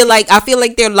saying. I feel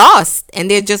like they're lost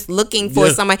and they're just looking for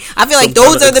somebody. I feel like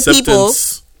those are the people.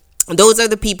 Those are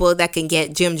the people that can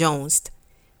get Jim Jones.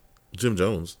 Jim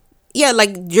Jones. Yeah,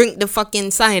 like drink the fucking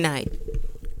cyanide.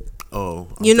 Oh.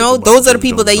 You know, those are the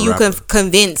people that you can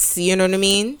convince. You know what I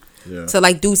mean? Yeah. To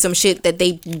like do some shit that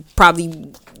they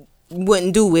probably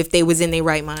wouldn't do if they was in their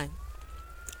right mind.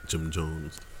 Jim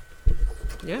Jones.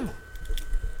 Yeah.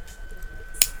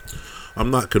 I'm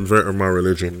not converting my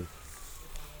religion.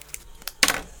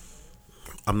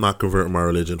 I'm not converting my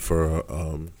religion for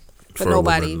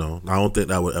nobody. No, I don't think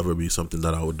that would ever be something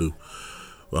that I would do.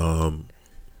 All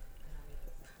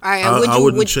right, I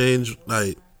wouldn't change.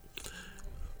 Like,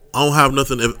 I don't have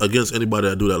nothing against anybody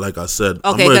that do that. Like I said, okay,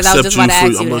 I'm gonna accept you.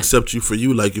 I'm gonna accept you for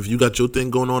you. Like, if you got your thing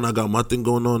going on, I got my thing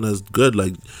going on. That's good.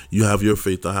 Like, you have your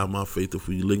faith, I have my faith. If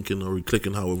we linking or we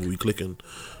clicking, however we clicking,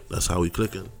 that's how we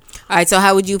clicking. All right. So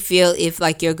how would you feel if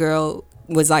like your girl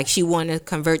was like she want to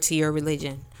convert to your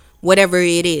religion, whatever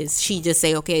it is? She just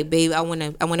say, okay, babe, I want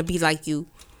to be like you.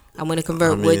 I want to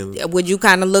convert. I mean, would you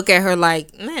kind of look at her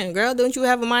like, man, girl, don't you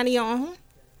have a mind of your own?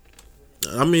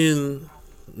 I mean,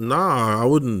 nah, I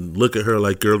wouldn't look at her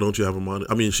like, girl, don't you have a mind?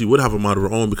 I mean, she would have a mind of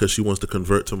her own because she wants to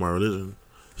convert to my religion.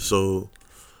 So,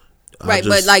 right,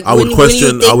 but like, when you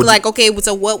think like, okay,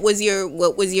 so what was your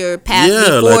path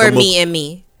before like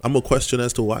me? I'm a question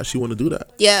as to why she want to do that.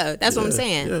 Yeah, that's what I'm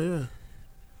saying. Yeah,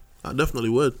 I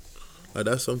definitely would. Like,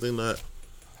 that's something that,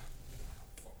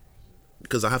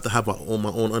 because I have to have my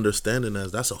own understanding,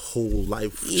 as that's a whole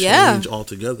life change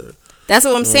altogether. That's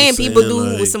what I'm saying. People do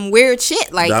like, some weird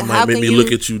shit. Like, that might make me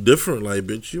look at you different. Like,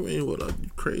 bitch, you ain't you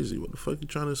crazy. What the fuck you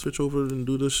trying to switch over and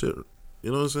do this shit?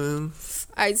 You know what I'm saying?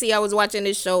 I see. I was watching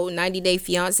this show, 90 Day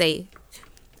Fiance,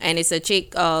 and it's a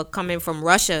chick coming from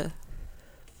Russia.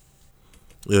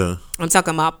 Yeah. I'm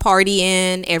talking about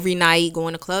partying every night,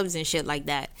 going to clubs and shit like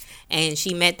that. And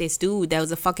she met this dude that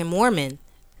was a fucking Mormon.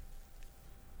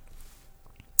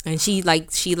 And she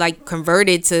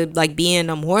converted to like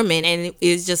being a Mormon, and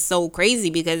it's just so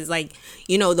crazy because like,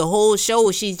 you know, the whole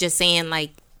show she's just saying like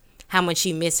how much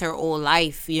she missed her old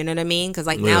life, you know what I mean? Because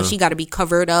like now she got to be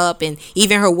covered up, and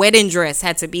even her wedding dress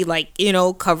had to be like, you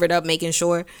know, covered up, making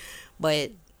sure.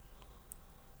 But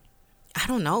I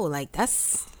don't know, like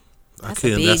that's a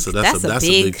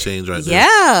big change right there.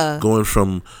 Yeah, going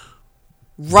from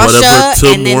Russia to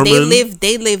and then Mormon.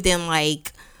 they lived in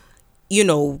like, you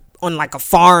know, on like a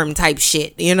farm type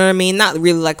shit. You know what I mean? Not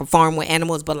really like a farm with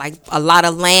animals, but like a lot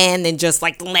of land and just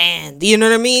like land. You know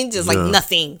what I mean? Just like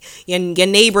nothing. Your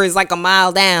neighbor is like a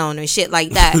mile down and shit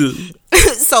like that.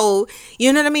 So,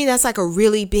 you know what I mean? That's like a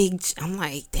really big, I'm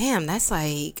like, damn, that's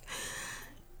like,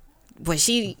 was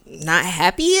she not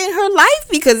happy in her life?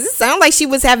 Because it sounded like she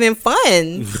was having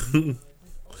fun.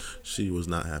 She was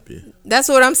not happy. That's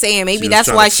what I'm saying. Maybe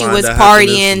that's why she was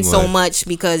partying so much,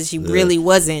 because she really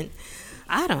wasn't.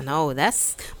 I don't know.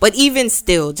 But even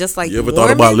still, just like, you ever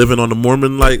thought about living on the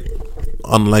Mormon, like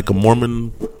on like a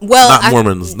Mormon? Well,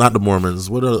 not the Mormons.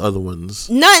 What are the other ones?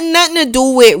 Nothing to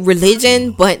do with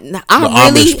religion, but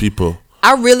Amish people.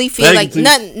 I really feel like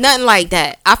nothing like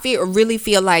that. I really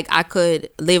feel like I could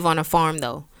live on a farm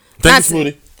though. Thank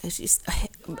you,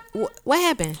 Smoothie. What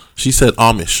happened? She said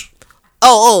Amish.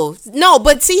 Oh, no,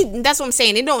 but see, that's what I'm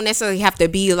saying. It don't necessarily have to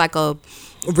be like a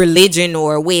religion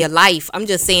or a way of life. I'm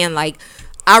just saying, like,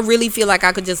 I really feel like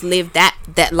I could just live that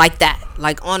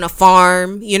like on a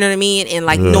farm, you know what I mean, and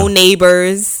like no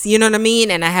neighbors, you know what I mean,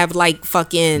 and I have like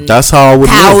fucking that's how I would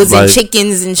cows live. and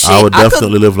chickens and shit. I would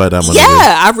definitely live like that.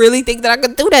 I really think that I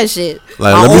could do that shit.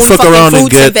 Like, let me fuck around and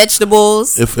get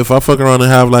vegetables. If I fuck around and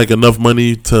have like enough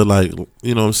money to, like,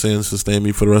 you know what I'm saying, sustain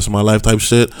me for the rest of my life type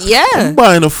shit. Yeah, I'm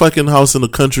buying a fucking house in the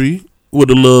country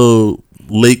with a little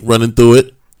lake running through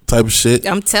it. Type of shit.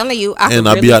 I'm telling you,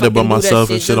 I'll be out there by myself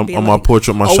and shit on my porch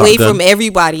with my shotgun. Away from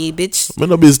everybody, bitch. Man,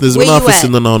 no business. We're not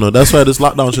fixing no. That's why this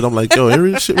lockdown shit, I'm like, yo,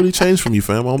 every shit really changed for me,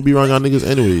 fam. I don't be around y'all niggas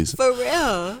anyways. For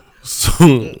real.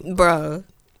 So, bro,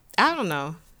 I don't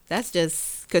know. That's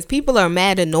just because people are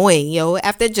mad annoying, yo.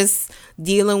 After just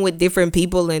dealing with different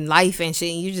people in life and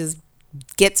shit, you just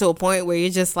get to a point where you're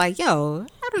just like, yo,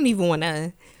 I don't even want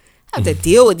to have to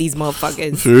deal with these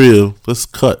motherfuckers. For real. Let's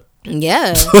cut.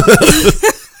 Yeah.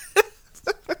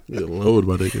 Get load,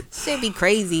 my nigga. Shit be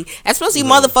crazy, especially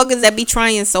motherfuckers that be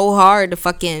trying so hard to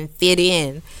fucking fit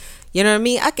in. You know what I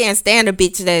mean? I can't stand a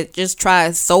bitch that just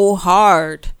tries so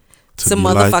hard to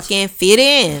motherfucking fit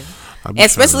in,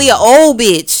 especially an old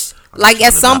bitch. Like,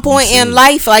 at some point in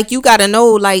life, like, you gotta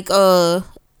know, like,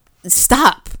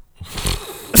 stop.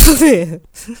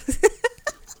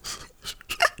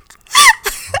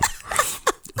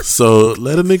 So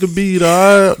let a nigga beat,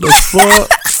 alright? The fuck.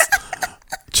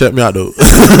 Check me out though.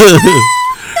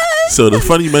 So the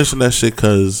funny you mentioned that shit,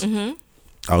 cause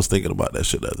I was thinking about that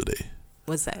shit the other day.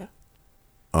 What's that?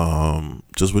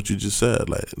 Just what you just said,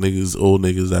 like old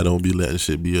niggas that don't be letting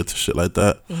shit be into shit like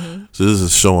that. So this is a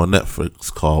show on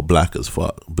Netflix called Black as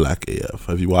Fuck, Black AF.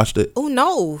 Have you watched it? Oh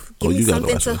no! Give me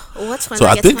something to watch. So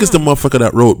I think it's the motherfucker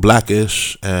that wrote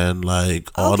Blackish and like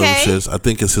all them shits. I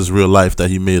think it's his real life that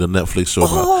he made a Netflix show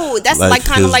about. Oh, that's like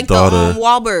kind of like the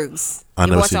Wahlbergs. I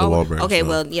never seen the Wahlbergs. Okay,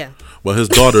 well, yeah. Well, his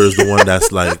daughter is the one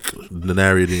that's like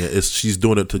narrating it. She's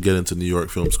doing it to get into New York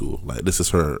Film School. Like, this is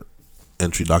her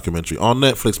entry documentary on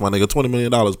Netflix, my nigga. $20 million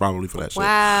probably for that shit.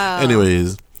 Wow.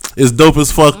 Anyways, it's dope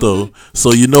as fuck though.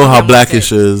 So you know how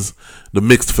Blackish is, the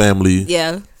mixed family.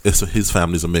 Yeah. His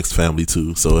family's a mixed family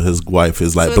too. So his wife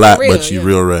is like black, but she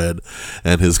real red,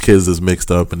 and his kids is mixed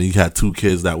up. And he had 2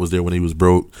 kids that was there when he was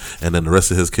broke, and then the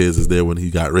rest of his kids is there when he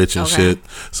got rich and shit.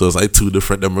 So it's like 2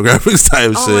 different demographics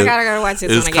type shit. Oh my god, I gotta watch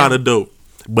this. It's kind of dope.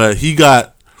 But he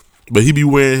be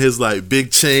wearing his like big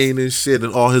chain and shit,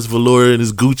 and all his velour and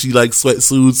his Gucci like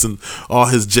sweatsuits and all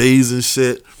his J's and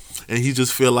shit. And he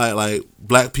just feel like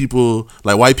black people,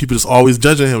 like white people, just always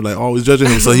judging him.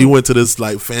 So he went to this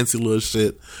like fancy little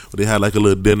shit where they had like a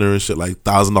little dinner and shit, like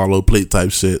 $1,000 plate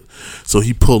type shit. So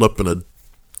he pulled up in a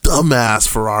dumbass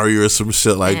Ferrari or some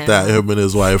shit like that, him and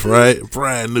his wife, right?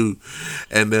 Brand new.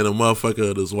 And then a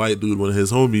motherfucker, this white dude, one of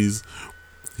his homies,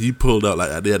 he pulled up,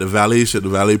 like, they had a valet shit, the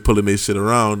valet pulling their shit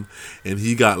around, and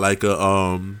he got like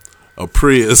a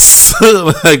Prius,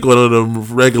 like one of them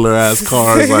regular ass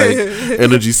cars, like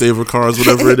energy saver cars,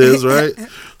 whatever it is, right?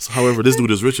 So, however, this dude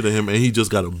is richer than him, and he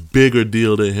just got a bigger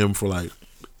deal than him for like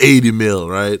 80 mil,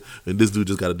 right? And this dude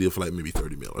just got a deal for like maybe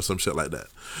 30 mil or some shit like that.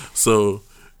 So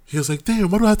he was like,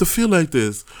 damn, why do I have to feel like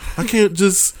this? I can't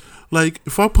just, like,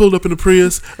 if I pulled up in a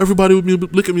Prius, everybody would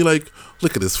look at me like,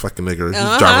 look at this fucking nigga,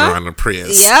 he's driving around in a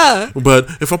Prius. Yeah. But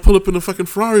if I pull up in a fucking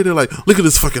Ferrari, they're like, look at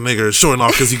this fucking nigga showing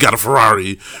off because he got a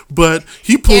Ferrari. But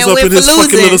he pulls up in his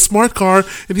fucking little smart car,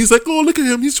 and he's like, oh, look at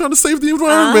him, he's trying to save the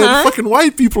environment. Fucking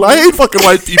white people, I hate fucking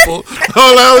white people.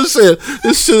 All that shit.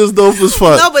 This shit is dope as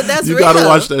fuck. No, but that's you real. You gotta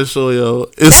watch that show, yo.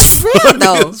 That's real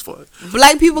though. It's fun.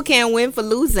 Black people can't win for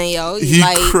losing, yo. He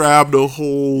crabbed the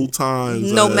whole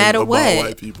time. No matter about what.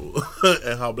 White people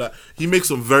and how black. He makes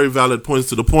some very valid points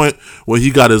to the point when he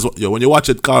got his when you watch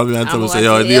it, call me and tell me say,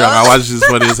 yo, I watch this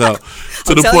funny as hell.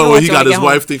 To the point where he got his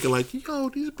wife thinking like, yo,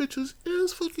 these bitches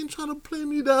is fucking trying to play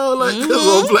me down like this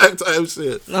old black type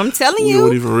shit. I'm telling you, you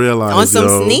don't even realize on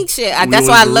some sneak shit. That's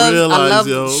why I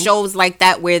love shows like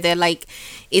that where they're like,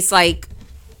 it's like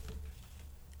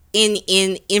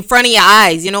in front of your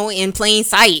eyes, you know, in plain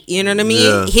sight, you know what I mean?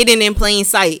 Yeah. Hidden in plain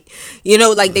sight, you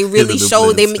know, like they really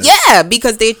show them. Yeah,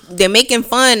 because they're making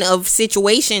fun of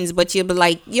situations, but you'll be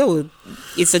like, yo,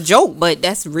 it's a joke, but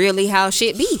that's really how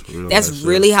shit be. That's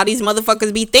really how these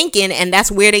motherfuckers be thinking, and that's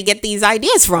where they get these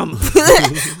ideas from.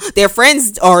 Their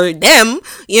friends or them,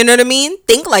 you know what I mean?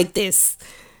 Think like this,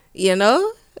 you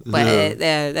know? But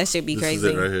that should be crazy.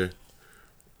 This is it right here.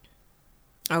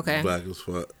 Okay. Black as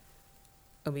fuck.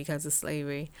 Oh, because of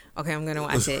slavery. Okay, I'm gonna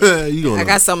watch it. I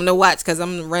got something to watch because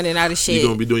I'm running out of shit. You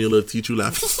gonna be doing your little teach you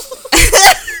laugh.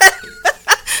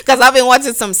 Because I've been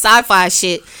watching some sci-fi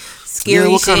shit, scary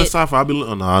shit. What kind of sci-fi? I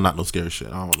be not no scary shit.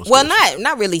 I don't want no scary shit.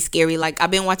 Not really scary. Like I've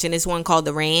been watching this one called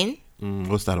The Rain.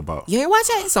 What's that about? You ain't watch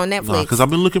it? It's on Netflix. Because I've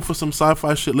been looking for some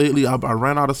sci-fi shit lately. I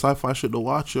ran out of sci-fi shit to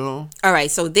watch, yo. All right,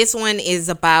 so this one is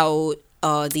about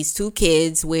these two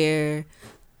kids where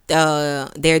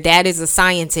their dad is a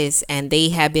scientist and they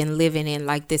have been living in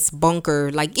like this bunker,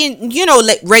 like in, you know,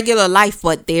 like regular life,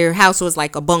 but their house was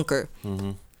like a bunker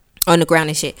underground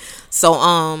and shit.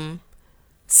 So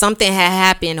something had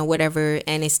happened or whatever,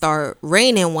 and it started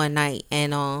raining one night,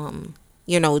 and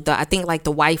you know, I think like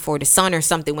the wife or the son or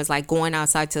something was like going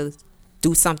outside to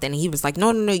do something, and he was like,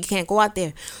 no, you can't go out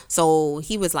there. So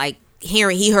he was like,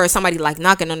 he heard somebody like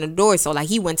knocking on the door, so like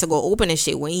he went to go open the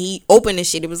shit. When he opened the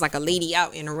shit, it was like a lady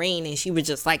out in the rain, and she was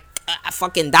just like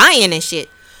fucking dying and shit.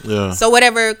 Yeah. So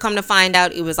whatever, come to find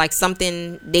out, it was like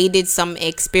something, they did some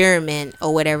experiment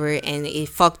or whatever, and it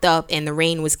fucked up, and the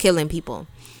rain was killing people.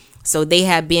 So they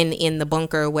had been in the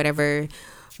bunker or whatever.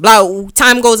 Blah,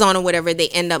 time goes on or whatever, they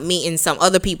end up meeting some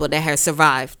other people that had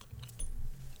survived.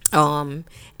 And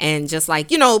just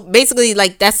like, you know, basically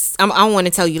like that's, I don't want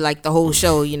to tell you like the whole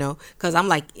show, you know, because I'm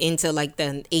like into like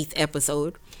the 8th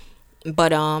episode,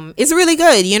 but it's really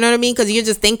good, you know what I mean? Because you're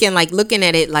just thinking like, looking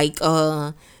at it like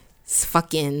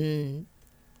fucking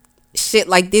shit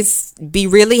like this be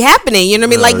really happening, you know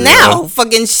what I mean? Like now,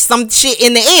 fucking some shit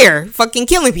in the air fucking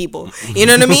killing people, you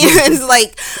know what I mean? It's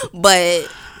like, but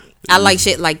I like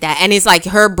shit like that. And it's like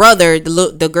her brother,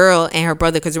 the girl and her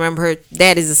brother, because remember her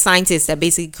dad is a scientist that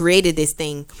basically created this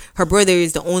thing. Her brother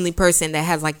is the only person that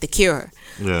has like the cure.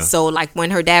 Yeah. So like when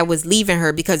her dad was leaving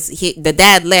her, because the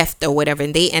dad left or whatever,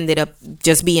 and they ended up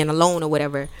just being alone or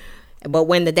whatever. But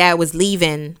when the dad was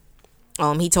leaving,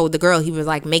 he told the girl, he was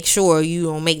like, make sure you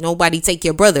don't make nobody take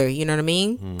your brother, you know what I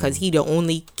mean? Because he the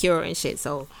only cure and shit.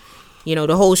 So, you know,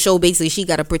 the whole show basically she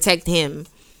got to protect him.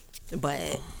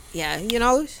 But yeah, you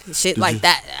know, shit like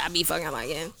that, I be fucking like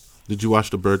it. Did you watch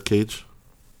The Birdcage?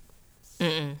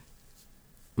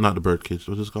 Not The Birdcage.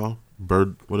 What's it called?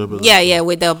 Bird, whatever. Yeah,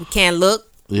 with the Can't Look.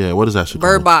 Yeah, what is that shit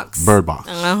Bird called? Box. Bird Box.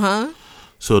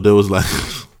 So there was like,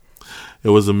 it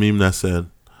was a meme that said,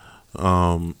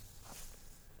 the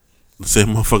same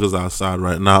motherfuckers outside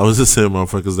right now. It was the same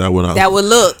motherfuckers that went out. That would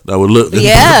look.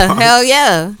 Yeah, hell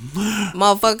yeah.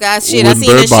 Motherfucker, I seen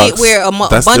the shit where a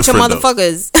bunch of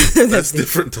motherfuckers. That's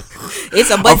different. It's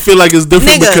a bunch. I feel like it's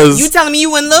different because you telling me you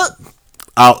wouldn't look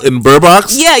out in Bird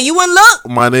Box? Yeah, you wouldn't look.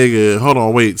 My nigga, hold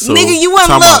on, wait. So, nigga, you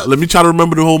wouldn't look. Let me try to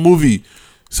remember the whole movie.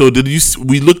 So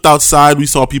we looked outside, we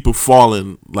saw people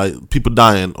falling, like people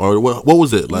dying, or what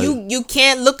was it? Like you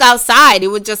can't look outside. It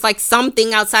was just like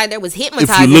something outside that was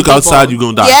hypnotizing. If you look outside, you're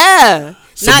gonna die. Yeah.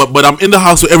 So, but I'm in the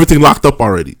house with everything locked up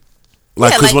already.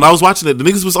 Like, because when I was watching it, the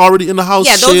niggas was already in the house.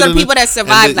 Yeah, those are people that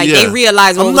survived. They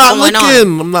realized what was going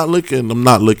on. I'm not looking.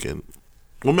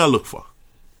 What may I look for?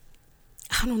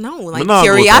 I don't know. Like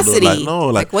curiosity.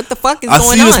 Like what the fuck is going on?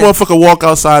 I see this motherfucker walk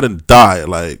outside and die.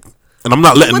 Like. And I'm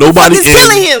not letting nobody in.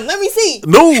 Killing him. Let me see.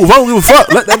 No, I don't give a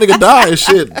fuck. Let that nigga die and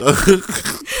shit.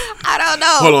 I don't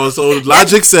know. Hold on. So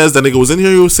logic says that nigga was in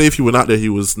here, he was safe. He went out there, he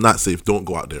was not safe. Don't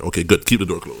go out there. Okay, good. Keep the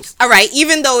door closed. All right.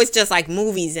 Even though it's just like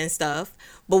movies and stuff.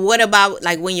 But what about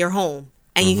like when you're home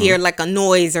and you hear like a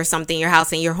noise or something in your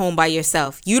house and you're home by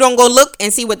yourself? You don't go look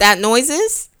and see what that noise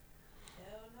is?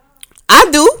 I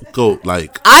do.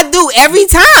 I do every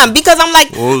time because I'm like,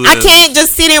 I can't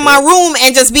just sit in my room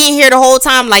and just be in here the whole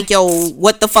time like, yo,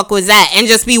 what the fuck was that? And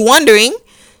just be wondering.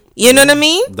 You know what I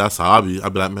mean? That's how I be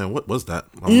like, man, what was that?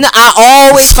 No, I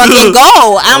always fucking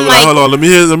go. I'm like, hold on, let me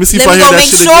see if I hear that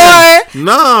shit again.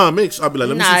 I'll be like,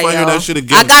 let me see if I hear that shit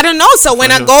again. I gotta know. So when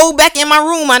I go back in my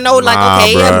room, I know like,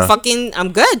 okay,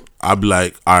 I'm good. I'll be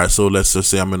like, all right, so let's just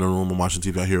say I'm in a room, I'm watching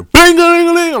TV, I hear bang,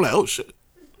 ding, ding. I'm like, oh shit.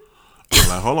 I'm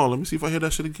like, hold on, let me see if I hear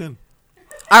that shit again.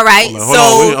 All right.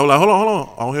 I'm like, hold on.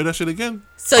 I don't hear that shit again.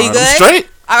 So you good? I'm straight.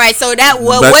 All right. So that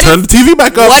what turn the TV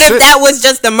back up. What if that was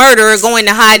just the murderer going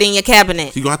to hide in your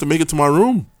cabinet? You gonna have to make it to my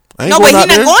room. No, but he's not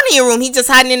going in your room. He's just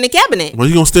hiding in the cabinet. Well,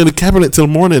 you gonna stay in the cabinet till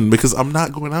morning because I'm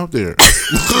not going out there.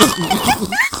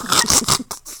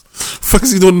 Fuck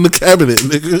is he doing in the cabinet,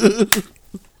 nigga?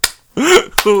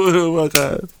 Oh my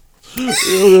god.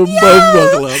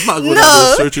 I'm not going out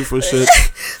there searching for shit.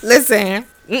 Listen,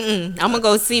 I'm gonna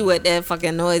go see what that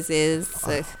fucking noise is.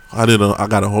 I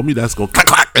got a homie that's gonna clack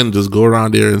clack and just go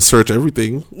around there and search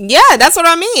everything. Yeah, that's what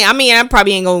I mean. I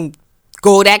probably ain't gonna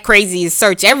go that crazy and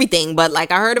search everything, but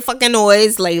like I heard a fucking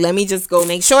noise. Like, let me just go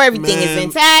make sure everything is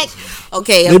intact.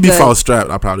 Okay, maybe if I was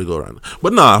strapped, I'd probably go around.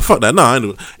 But nah, fuck that. Nah, I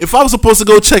knew. If I was supposed to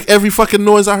go check every fucking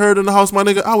noise I heard in the house, my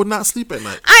nigga, I would not sleep at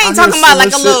night. I ain't talking about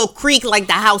like a little creak, like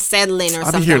the house settling or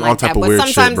something like that. But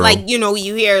sometimes, like, you know,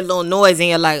 you hear a little noise and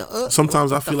you're like,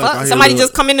 sometimes I feel like I hear somebody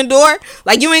just come in the door.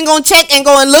 Like, you ain't gonna check and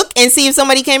go and look and see if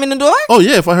somebody came in the door. Oh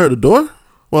yeah, if I heard the door.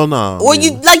 Well, no. Or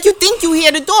you think you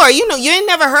hear the door. You know, you ain't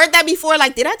never heard that before.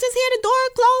 Like, did I just hear the door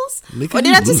close? Nigga, or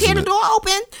did I just hear the door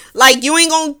open? Like, you ain't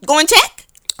gonna go and check?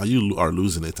 You are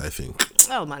losing it, I think.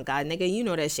 Oh, my God, nigga. You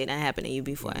know that shit ain't happened to you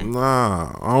before.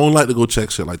 Nah, I don't like to go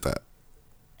check shit like that.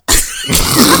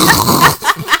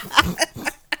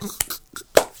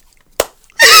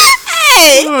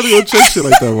 Hey! I don't like to go check shit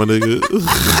like that, my nigga.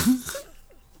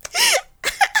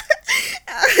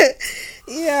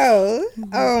 Yo,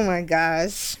 oh my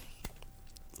gosh.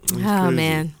 That's crazy.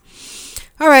 Man.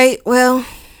 All right, well,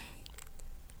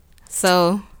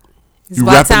 so it's you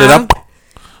about wrapping time. It up?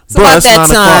 It's Bro, about that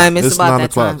time. It's about that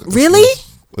o'clock. Time. Really?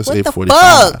 It's what 8:45. The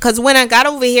fuck? Because when I got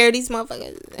over here, these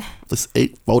motherfuckers. It's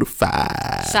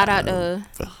 8:45. Shout out to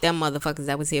them motherfuckers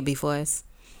that was here before us.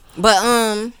 But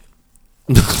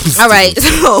all right,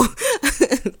 so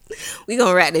we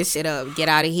gonna wrap this shit up. Get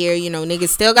out of here. You know, niggas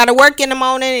still gotta work in the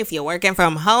morning if you're working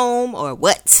from home or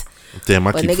what. Damn,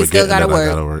 I keep forgetting still gotta that work.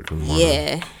 I gotta work in the morning.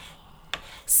 Yeah.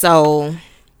 So,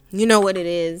 you know what it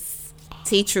is.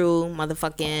 T-True,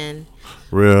 motherfucking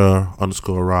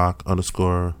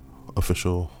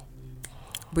real_rock_official.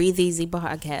 Breathe Easy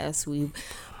podcast. We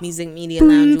Music Media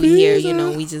Lounge. We here, you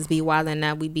know, we just be wilding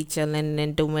out. We be chilling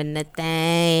and doing the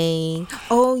thing.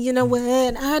 Oh, you know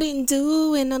what? I didn't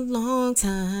do in a long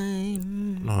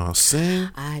time. No, sing.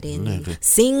 I didn't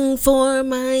sing for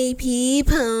my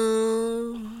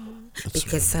people.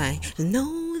 Because I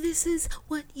know this is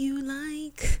what you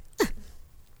like.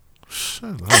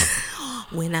 Shut up.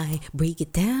 When I break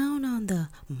it down on the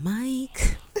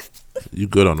mic. You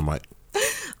good on the mic.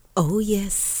 Oh,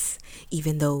 yes.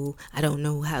 Even though I don't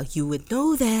know how you would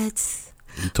know that.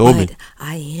 You told me.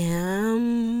 I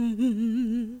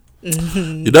am.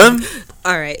 You done?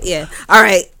 All right. Yeah. All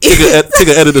right. Take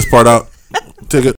a edit this part out. Take it.